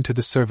boys went into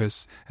the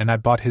service and I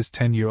bought his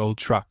 10-year-old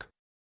truck.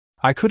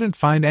 I couldn't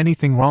find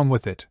anything wrong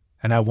with it,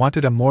 and I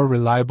wanted a more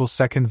reliable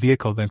second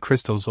vehicle than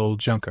Crystal's old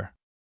junker.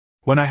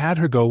 When I had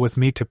her go with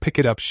me to pick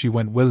it up, she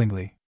went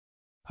willingly.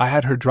 I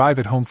had her drive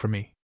it home for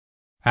me.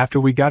 After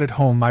we got it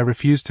home, I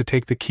refused to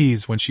take the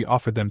keys when she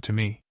offered them to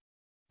me.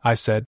 I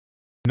said,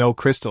 "No,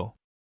 Crystal.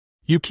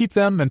 You keep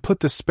them and put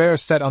the spare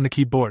set on the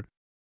keyboard.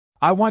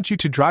 I want you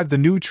to drive the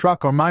new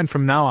truck or mine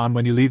from now on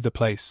when you leave the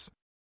place.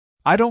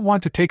 I don't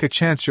want to take a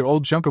chance your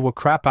old junker will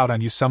crap out on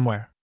you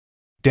somewhere."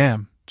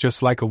 Damn,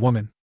 just like a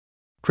woman.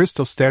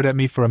 Crystal stared at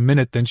me for a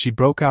minute, then she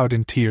broke out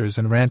in tears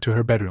and ran to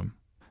her bedroom.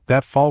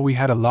 That fall we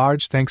had a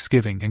large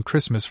Thanksgiving and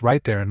Christmas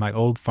right there in my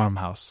old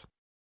farmhouse.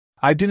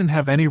 I didn't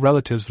have any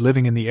relatives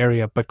living in the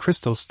area, but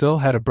Crystal still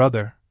had a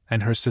brother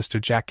and her sister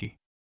Jackie.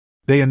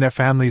 They and their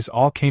families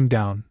all came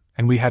down,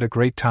 and we had a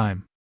great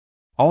time.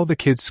 All the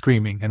kids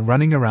screaming and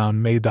running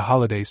around made the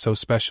holiday so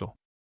special.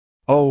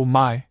 Oh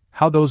my,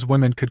 how those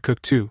women could cook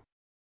too.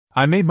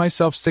 I made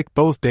myself sick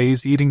both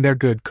days eating their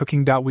good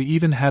cooking. We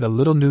even had a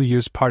little New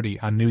Year's party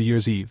on New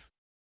Year's Eve.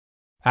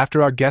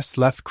 After our guests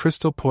left,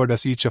 Crystal poured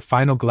us each a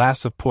final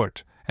glass of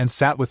port and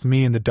sat with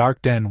me in the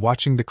dark den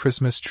watching the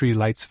Christmas tree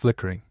lights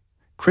flickering.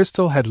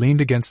 Crystal had leaned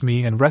against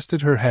me and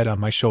rested her head on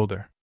my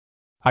shoulder.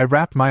 I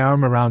wrapped my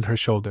arm around her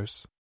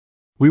shoulders.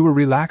 We were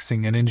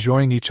relaxing and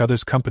enjoying each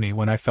other's company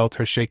when I felt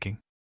her shaking.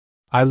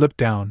 I looked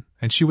down,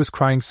 and she was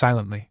crying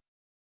silently.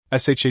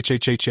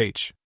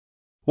 "Shhhhhh.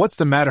 What's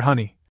the matter,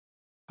 honey?"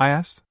 I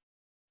asked.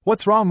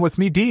 "What's wrong with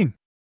me, Dean?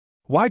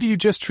 Why do you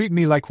just treat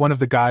me like one of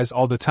the guys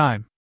all the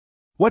time?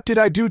 What did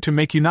I do to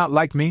make you not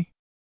like me?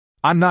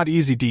 I'm not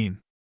easy, Dean.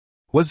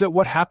 Was it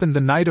what happened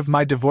the night of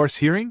my divorce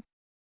hearing?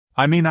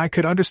 I mean, I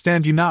could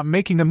understand you not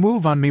making a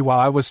move on me while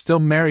I was still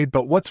married,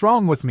 but what's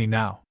wrong with me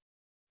now?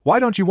 Why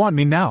don't you want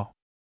me now?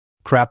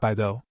 Crap,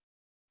 though.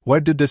 Where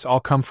did this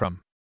all come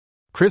from?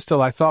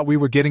 Crystal, I thought we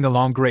were getting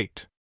along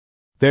great.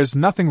 There's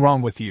nothing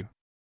wrong with you.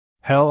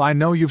 Hell, I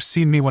know you've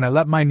seen me when I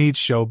let my needs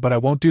show, but I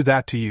won't do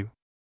that to you.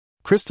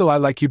 Crystal, I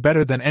like you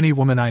better than any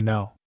woman I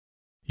know.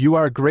 You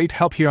are a great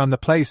help here on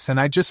the place and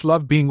I just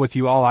love being with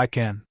you all I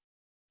can.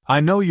 I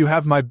know you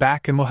have my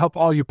back and will help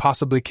all you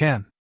possibly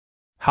can.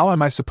 How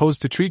am I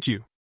supposed to treat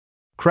you?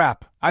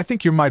 Crap, I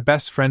think you're my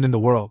best friend in the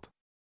world.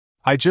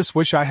 I just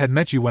wish I had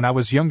met you when I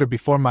was younger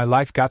before my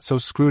life got so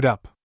screwed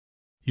up.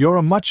 You're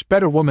a much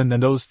better woman than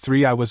those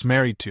 3 I was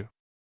married to.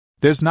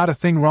 There's not a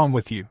thing wrong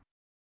with you.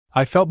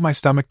 I felt my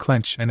stomach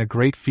clench and a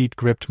great feat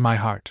gripped my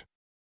heart.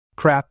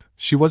 Crap,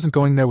 she wasn't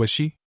going there, was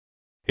she?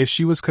 If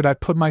she was, could I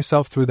put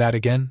myself through that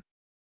again?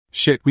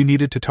 Shit, we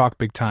needed to talk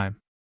big time.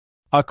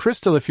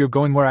 Crystal, if you're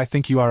going where I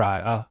think you are,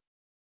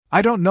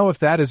 I don't know if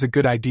that is a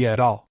good idea at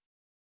all.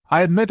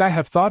 I admit I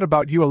have thought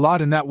about you a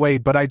lot in that way,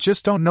 but I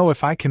just don't know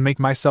if I can make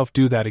myself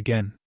do that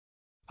again.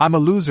 I'm a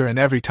loser in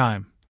every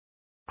time.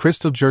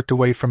 Crystal jerked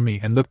away from me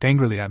and looked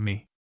angrily at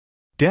me.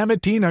 Damn it,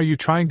 Dean, are you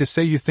trying to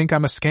say you think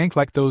I'm a skank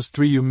like those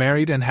 3 you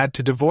married and had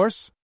to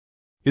divorce?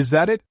 Is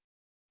that it?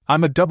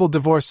 I'm a double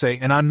divorcee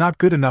and I'm not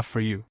good enough for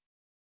you.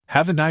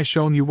 Haven't I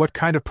shown you what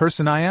kind of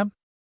person I am?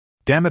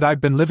 Damn it, I've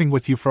been living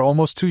with you for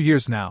almost 2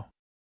 years now.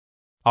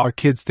 Our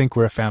kids think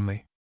we're a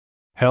family.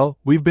 Hell,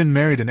 we've been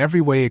married in every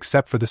way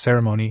except for the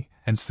ceremony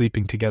and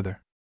sleeping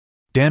together.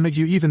 Damn it,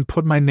 you even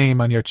put my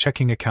name on your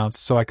checking accounts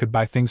so I could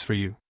buy things for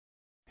you.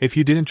 If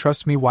you didn't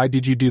trust me, why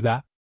did you do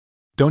that?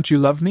 Don't you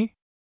love me?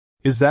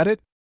 Is that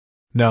it?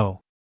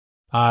 No.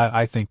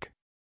 I think.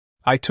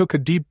 I took a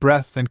deep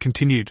breath and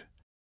continued.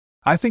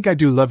 I think I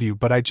do love you,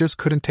 but I just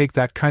couldn't take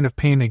that kind of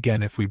pain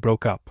again if we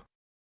broke up.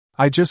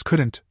 I just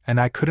couldn't, and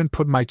I couldn't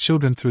put my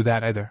children through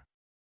that either.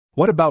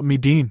 What about me,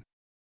 Dean?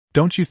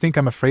 Don't you think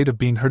I'm afraid of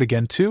being hurt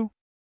again too?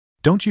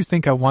 Don't you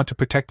think I want to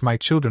protect my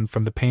children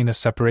from the pain a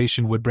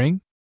separation would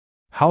bring?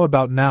 How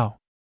about now?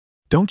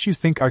 Don't you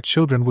think our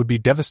children would be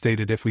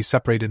devastated if we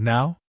separated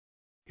now?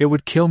 It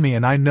would kill me,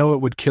 and I know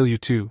it would kill you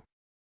too.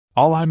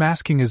 All I'm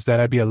asking is that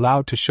I be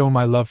allowed to show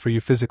my love for you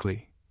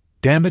physically.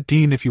 Damn it,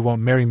 Dean, if you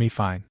won't marry me,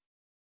 fine.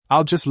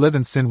 I'll just live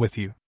in sin with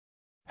you.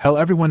 Hell,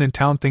 everyone in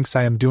town thinks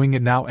I am doing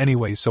it now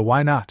anyway, so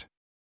why not?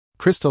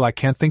 Crystal, I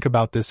can't think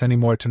about this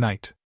anymore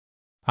tonight.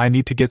 I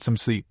need to get some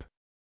sleep.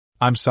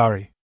 I'm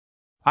sorry.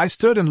 I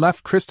stood and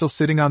left Crystal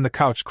sitting on the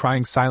couch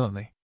crying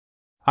silently.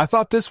 I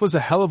thought this was a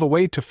hell of a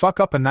way to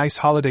fuck up a nice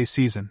holiday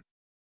season.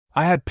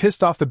 I had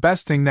pissed off the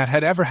best thing that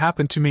had ever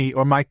happened to me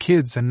or my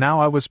kids, and now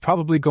I was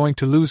probably going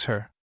to lose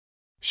her.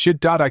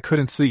 Shit. I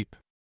couldn't sleep.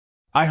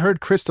 I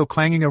heard Crystal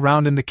clanging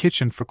around in the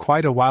kitchen for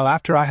quite a while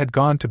after I had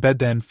gone to bed,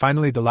 then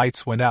finally the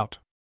lights went out.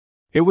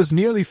 It was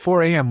nearly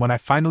 4 a.m. when I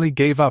finally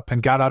gave up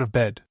and got out of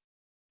bed.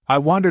 I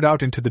wandered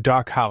out into the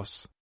dark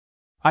house.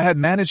 I had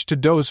managed to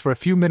doze for a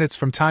few minutes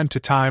from time to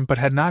time but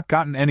had not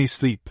gotten any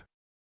sleep.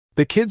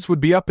 The kids would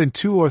be up in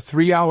 2 or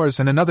 3 hours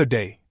and another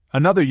day,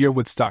 another year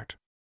would start.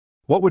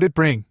 What would it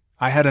bring?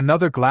 I had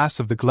another glass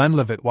of the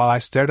Glenlivet while I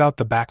stared out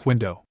the back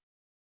window.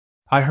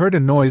 I heard a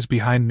noise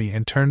behind me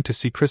and turned to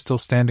see Crystal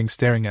standing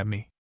staring at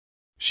me.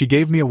 She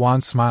gave me a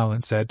wan smile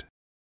and said,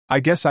 I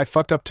guess I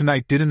fucked up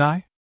tonight, didn't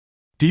I?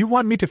 Do you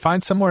want me to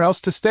find somewhere else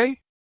to stay?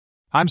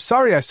 I'm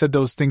sorry I said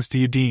those things to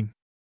you, Dean.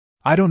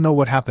 I don't know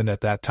what happened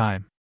at that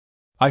time.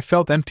 I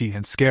felt empty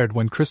and scared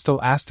when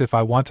Crystal asked if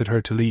I wanted her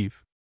to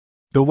leave.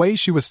 The way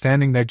she was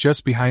standing there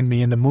just behind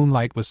me in the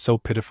moonlight was so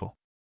pitiful.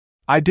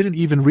 I didn't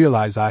even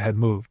realize I had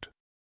moved.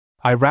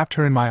 I wrapped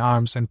her in my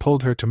arms and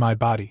pulled her to my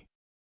body.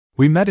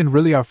 We met in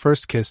really our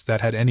first kiss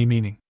that had any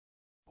meaning.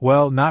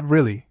 Well, not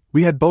really.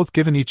 We had both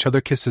given each other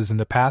kisses in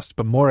the past,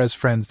 but more as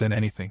friends than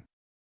anything.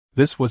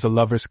 This was a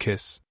lover's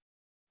kiss.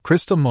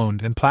 Crystal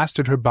moaned and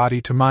plastered her body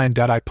to mine.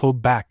 I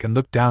pulled back and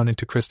looked down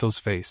into Crystal's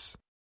face.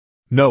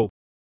 No,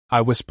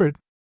 I whispered.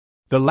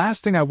 The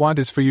last thing I want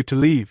is for you to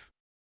leave.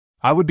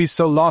 I would be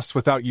so lost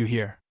without you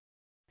here.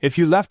 If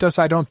you left us,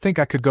 I don't think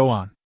I could go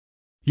on.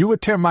 You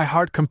would tear my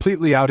heart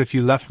completely out if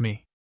you left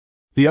me.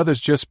 The others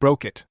just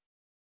broke it.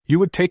 You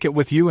would take it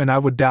with you and I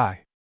would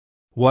die.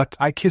 What?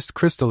 I kissed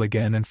Crystal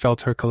again and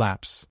felt her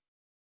collapse.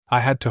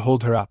 I had to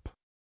hold her up.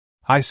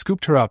 I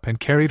scooped her up and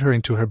carried her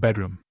into her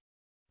bedroom.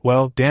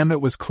 Well, damn,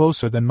 it was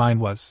closer than mine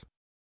was.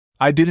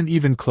 I didn't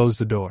even close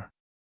the door.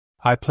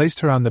 I placed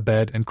her on the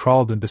bed and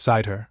crawled in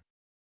beside her.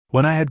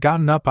 When I had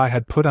gotten up, I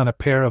had put on a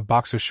pair of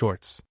boxer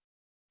shorts.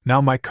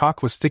 Now my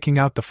cock was sticking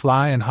out the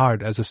fly and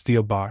hard as a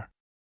steel bar.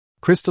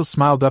 Crystal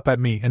smiled up at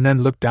me and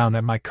then looked down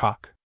at my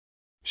cock.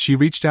 She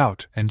reached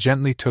out and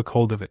gently took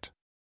hold of it.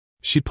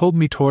 She pulled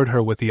me toward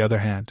her with the other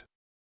hand.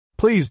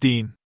 Please,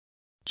 Dean.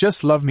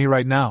 Just love me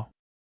right now.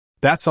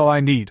 That's all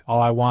I need,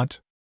 all I want.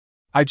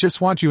 I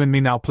just want you and me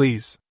now,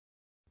 please.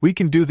 We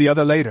can do the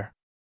other later.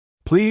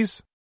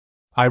 Please?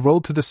 I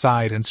rolled to the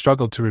side and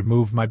struggled to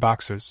remove my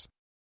boxers.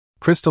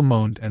 Crystal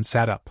moaned and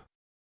sat up.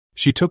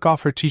 She took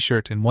off her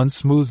t-shirt in one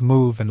smooth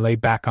move and lay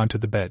back onto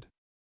the bed.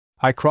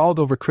 I crawled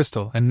over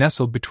Crystal and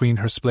nestled between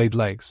her splayed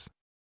legs.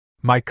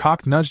 My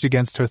cock nudged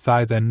against her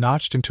thigh, then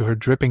notched into her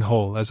dripping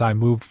hole as I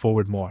moved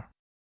forward more.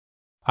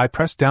 I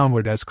pressed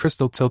downward as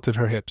Crystal tilted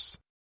her hips.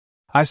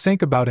 I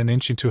sank about an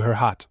inch into her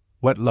hot,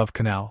 wet love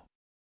canal.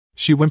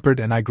 She whimpered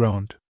and I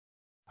groaned.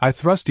 I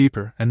thrust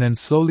deeper and then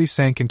slowly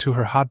sank into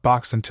her hot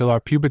box until our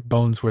pubic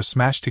bones were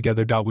smashed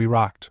together. We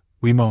rocked,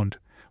 we moaned,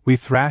 We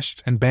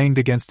thrashed and banged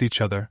against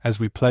each other as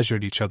we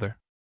pleasured each other.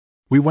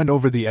 We went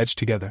over the edge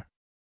together.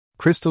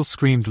 Crystal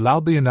screamed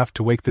loudly enough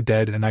to wake the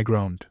dead, and I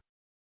groaned.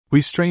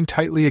 We strained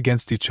tightly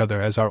against each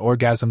other as our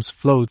orgasms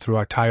flowed through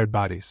our tired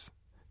bodies.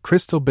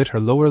 Crystal bit her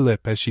lower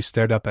lip as she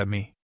stared up at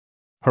me.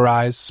 Her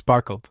eyes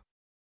sparkled.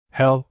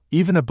 Hell,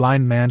 even a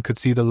blind man could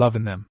see the love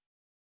in them.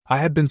 I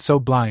had been so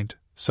blind,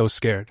 so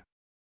scared.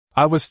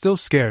 I was still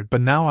scared,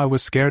 but now I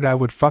was scared I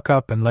would fuck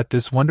up and let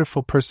this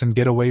wonderful person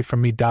get away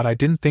from me. I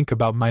didn't think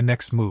about my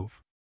next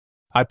move.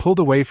 I pulled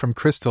away from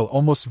Crystal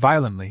almost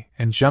violently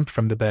and jumped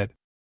from the bed.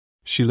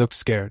 She looked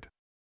scared.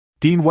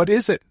 Dean, what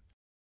is it?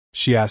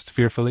 She asked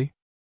fearfully.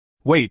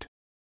 Wait,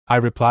 I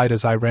replied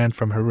as I ran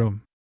from her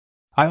room.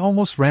 I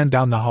almost ran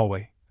down the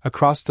hallway,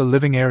 across the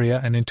living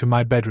area and into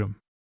my bedroom.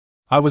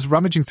 I was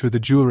rummaging through the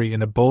jewelry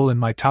in a bowl in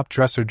my top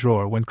dresser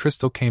drawer when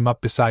Crystal came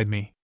up beside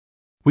me.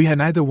 We had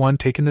neither one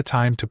taken the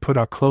time to put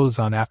our clothes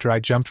on after I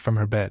jumped from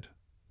her bed.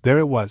 There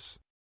it was.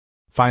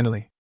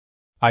 Finally.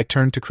 I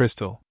turned to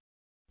Crystal.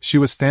 She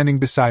was standing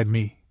beside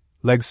me,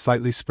 legs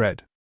slightly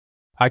spread.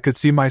 I could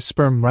see my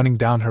sperm running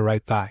down her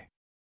right thigh.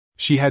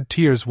 She had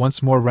tears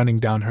once more running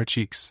down her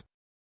cheeks.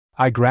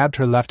 I grabbed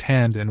her left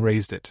hand and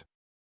raised it.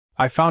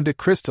 I found it,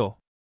 Crystal.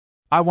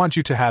 I want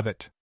you to have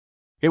it.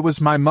 It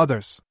was my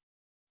mother's.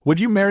 Would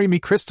you marry me,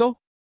 Crystal?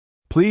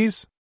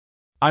 Please?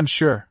 I'm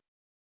sure.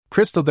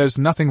 Crystal, there's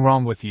nothing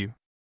wrong with you.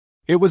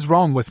 It was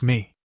wrong with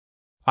me.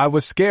 I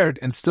was scared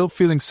and still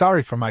feeling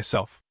sorry for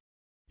myself.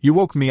 You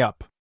woke me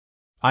up.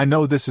 I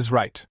know this is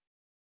right.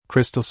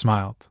 Crystal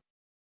smiled.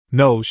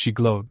 No, she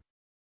glowed.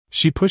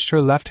 She pushed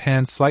her left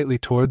hand slightly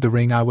toward the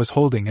ring I was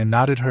holding and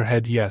nodded her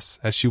head yes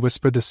as she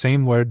whispered the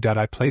same word.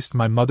 I placed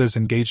my mother's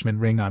engagement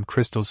ring on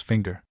Crystal's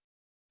finger.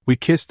 We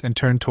kissed and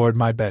turned toward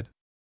my bed.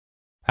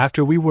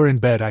 After we were in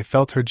bed, I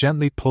felt her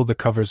gently pull the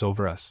covers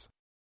over us.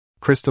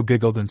 Crystal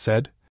giggled and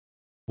said,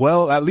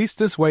 Well, at least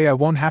this way I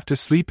won't have to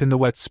sleep in the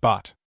wet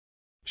spot.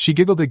 She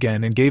giggled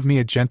again and gave me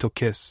a gentle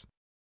kiss.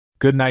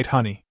 Good night,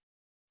 honey.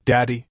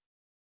 Daddy.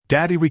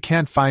 Daddy, we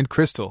can't find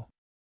Crystal.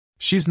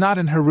 She's not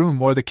in her room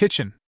or the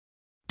kitchen.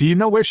 Do you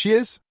know where she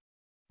is?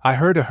 I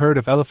heard a herd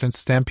of elephants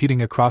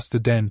stampeding across the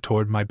den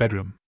toward my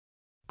bedroom.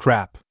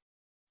 Crap.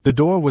 The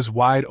door was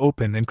wide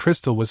open and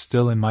Crystal was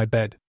still in my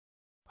bed.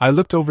 I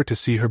looked over to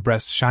see her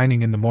breasts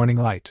shining in the morning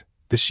light,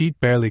 the sheet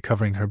barely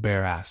covering her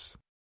bare ass.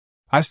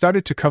 I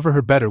started to cover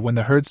her better when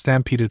the herd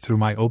stampeded through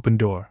my open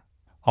door.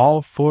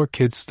 All 4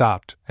 kids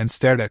stopped and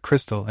stared at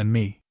Crystal and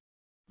me.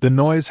 The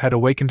noise had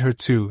awakened her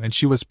too, and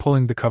she was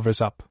pulling the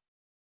covers up.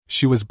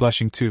 She was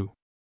blushing too.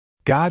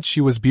 God, she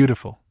was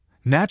beautiful.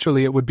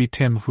 Naturally, it would be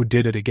Tim who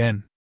did it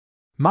again.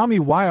 Mommy,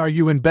 why are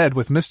you in bed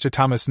with Mr.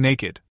 Thomas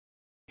naked?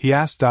 He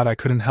asked. I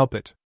couldn't help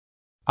it.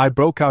 I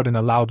broke out in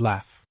a loud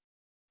laugh.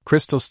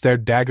 Crystal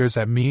stared daggers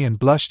at me and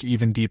blushed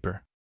even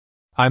deeper.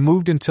 I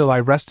moved until I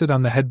rested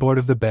on the headboard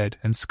of the bed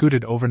and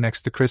scooted over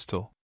next to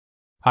Crystal.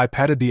 I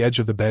patted the edge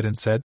of the bed and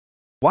said,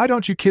 Why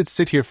don't you kids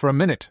sit here for a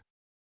minute?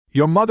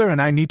 Your mother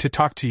and I need to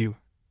talk to you.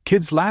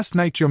 Kids, last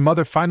night your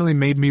mother finally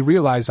made me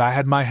realize I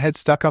had my head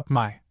stuck up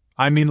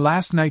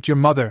last night your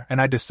mother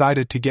and I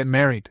decided to get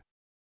married.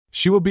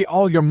 She will be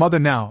all your mother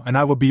now and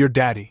I will be your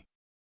daddy.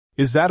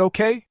 Is that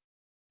okay?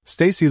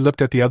 Stacy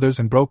looked at the others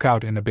and broke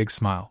out in a big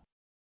smile.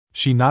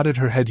 She nodded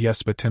her head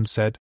yes, but Tim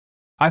said,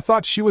 I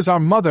thought she was our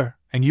mother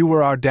and you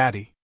were our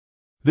daddy.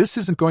 This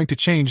isn't going to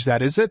change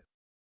that, is it?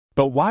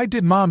 But why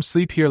did Mom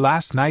sleep here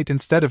last night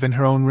instead of in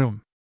her own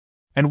room?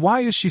 And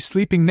why is she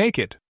sleeping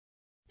naked?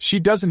 She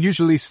doesn't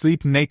usually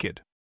sleep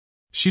naked.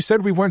 She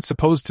said we weren't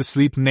supposed to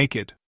sleep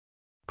naked.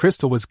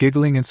 Crystal was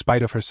giggling in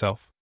spite of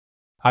herself.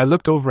 I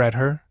looked over at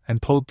her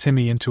and pulled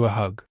Timmy into a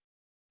hug.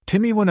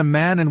 Timmy, when a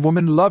man and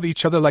woman love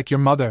each other like your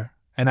mother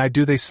and I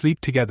do, they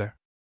sleep together.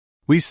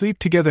 We sleep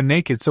together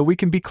naked so we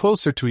can be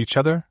closer to each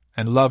other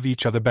and love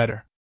each other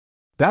better.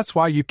 That's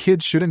why you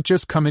kids shouldn't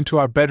just come into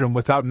our bedroom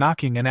without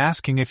knocking and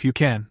asking if you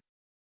can.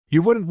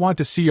 You wouldn't want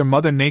to see your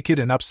mother naked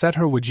and upset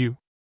her, would you?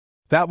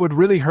 That would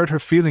really hurt her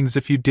feelings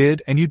if you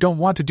did, and you don't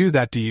want to do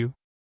that, do you?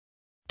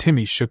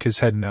 Timmy shook his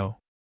head no.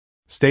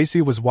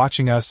 Stacy was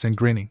watching us and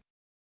grinning.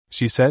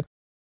 She said,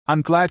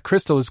 I'm glad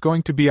Crystal is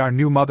going to be our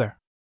new mother.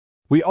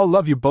 We all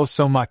love you both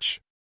so much.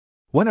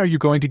 When are you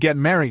going to get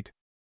married?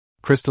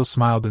 Crystal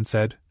smiled and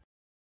said,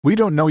 We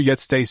don't know yet,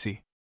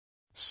 Stacy.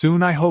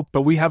 Soon, I hope,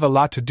 but we have a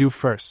lot to do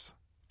first.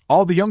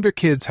 All the younger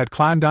kids had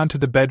climbed onto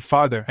the bed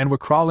farther and were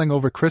crawling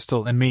over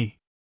Crystal and me.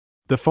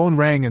 The phone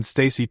rang and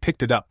Stacy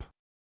picked it up.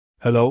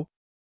 Hello?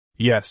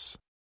 Yes.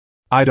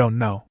 I don't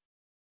know.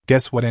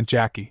 Guess what, Aunt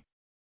Jackie?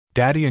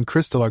 Daddy and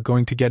Crystal are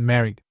going to get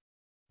married.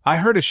 I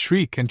heard a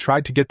shriek and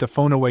tried to get the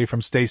phone away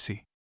from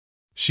Stacy.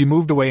 She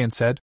moved away and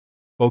said,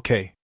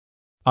 Okay.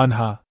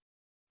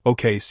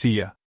 Okay, see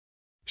ya.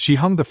 She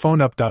hung the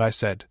phone up. I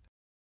said,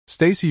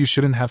 Stacy, you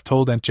shouldn't have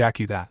told Aunt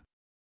Jackie that.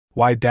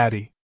 Why,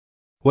 Daddy?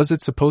 Was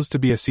it supposed to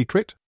be a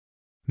secret?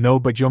 No,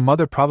 but your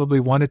mother probably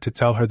wanted to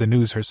tell her the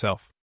news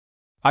herself.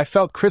 I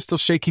felt Crystal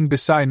shaking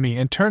beside me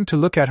and turned to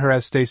look at her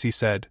as Stacy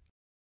said,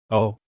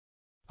 Oh.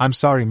 I'm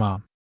sorry,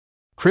 Mom.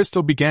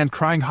 Crystal began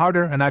crying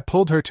harder and I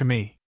pulled her to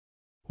me.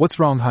 What's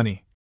wrong,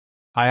 honey?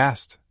 I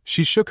asked.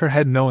 She shook her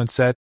head no and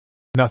said,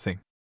 "Nothing.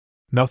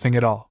 Nothing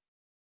at all.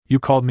 You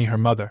called me her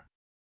mother.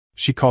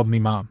 She called me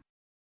Mom."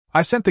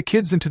 I sent the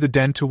kids into the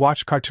den to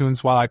watch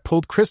cartoons while I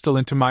pulled Crystal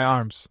into my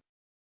arms.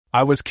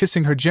 I was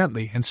kissing her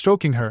gently and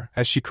stroking her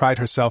as she cried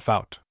herself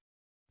out.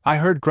 I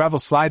heard gravel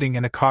sliding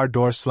and a car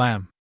door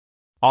slam.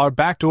 Our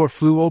back door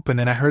flew open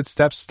and I heard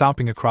steps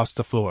stomping across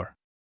the floor.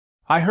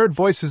 I heard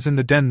voices in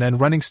the den, then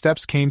running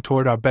steps came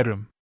toward our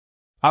bedroom.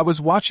 I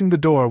was watching the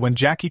door when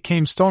Jackie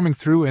came storming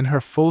through in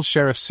her full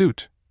sheriff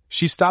suit.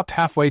 She stopped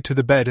halfway to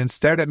the bed and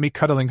stared at me,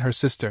 cuddling her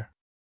sister.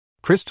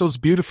 Crystal's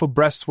beautiful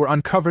breasts were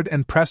uncovered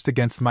and pressed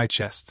against my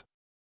chest.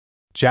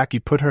 Jackie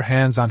put her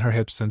hands on her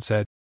hips and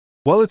said,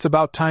 "Well, it's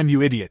about time,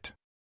 you idiot.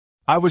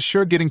 I was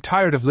sure getting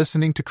tired of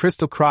listening to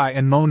Crystal cry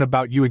and moan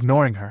about you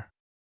ignoring her.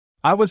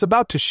 I was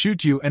about to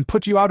shoot you and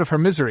put you out of her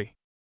misery."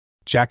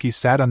 Jackie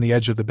sat on the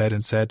edge of the bed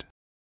and said,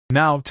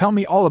 "Now tell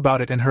me all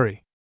about it and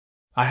hurry.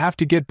 I have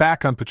to get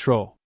back on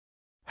patrol.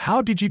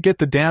 How did you get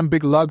the damn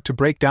big lug to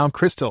break down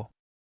Crystal?"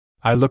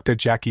 I looked at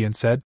Jackie and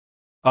said,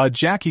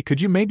 Jackie,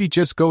 could you maybe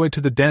just go into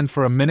the den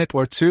for a minute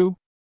or two?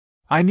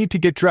 I need to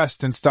get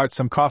dressed and start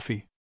some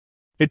coffee.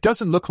 It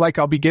doesn't look like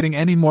I'll be getting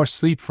any more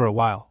sleep for a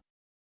while."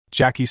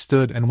 Jackie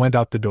stood and went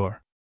out the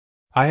door.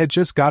 I had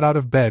just got out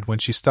of bed when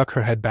she stuck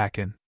her head back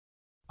in.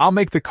 "I'll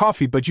make the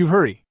coffee, but you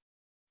hurry."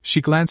 She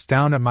glanced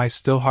down at my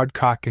still hard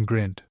cock and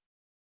grinned.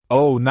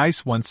 "Oh,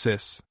 nice one,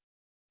 sis.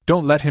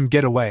 Don't let him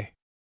get away."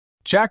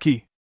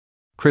 "Jackie!"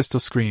 Crystal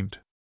screamed.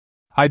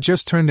 I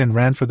just turned and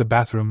ran for the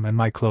bathroom and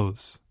my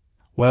clothes.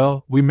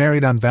 Well, we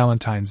married on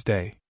Valentine's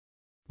Day.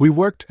 We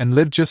worked and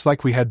lived just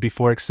like we had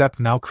before, except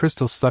now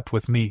Crystal slept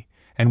with me,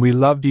 and we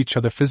loved each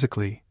other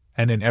physically,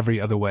 and in every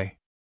other way.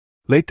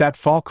 Late that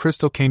fall,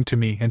 Crystal came to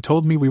me and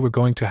told me we were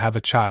going to have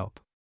a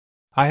child.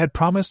 I had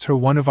promised her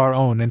one of our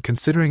own, and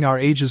considering our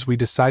ages we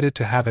decided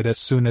to have it as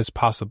soon as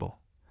possible.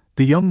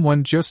 The young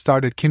one just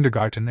started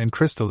kindergarten and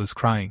Crystal is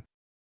crying.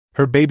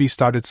 Her baby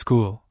started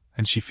school,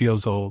 and she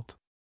feels old.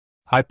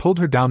 I pulled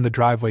her down the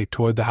driveway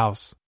toward the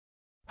house.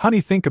 "Honey,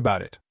 think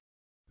about it.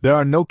 There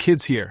are no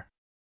kids here.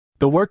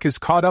 The work is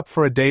caught up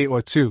for a day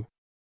or two.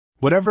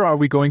 Whatever are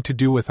we going to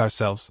do with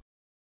ourselves?"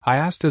 I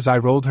asked as I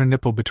rolled her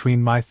nipple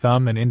between my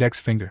thumb and index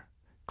finger.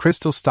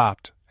 Crystal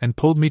stopped and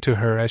pulled me to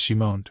her as she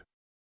moaned.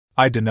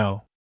 "I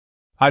dunno.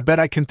 I bet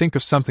I can think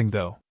of something,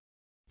 though."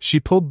 She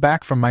pulled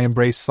back from my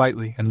embrace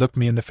slightly and looked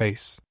me in the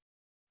face.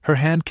 Her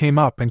hand came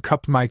up and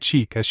cupped my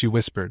cheek as she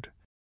whispered,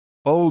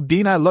 "Oh,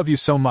 Dean, I love you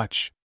so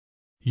much."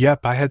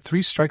 Yep, I had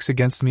 3 strikes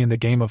against me in the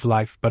game of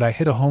life, but I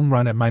hit a home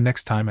run at my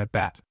next time at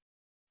bat.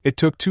 It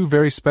took 2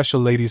 very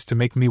special ladies to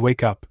make me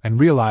wake up and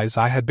realize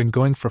I had been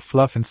going for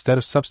fluff instead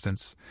of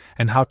substance,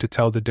 and how to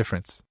tell the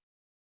difference.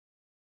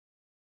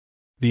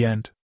 The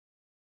end.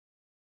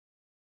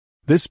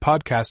 This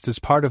podcast is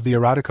part of the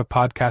Erotica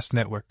Podcast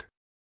Network.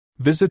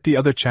 Visit the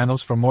other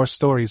channels for more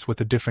stories with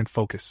a different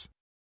focus.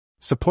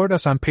 Support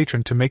us on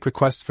Patreon to make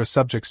requests for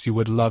subjects you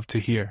would love to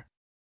hear.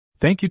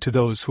 Thank you to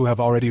those who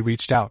have already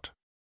reached out.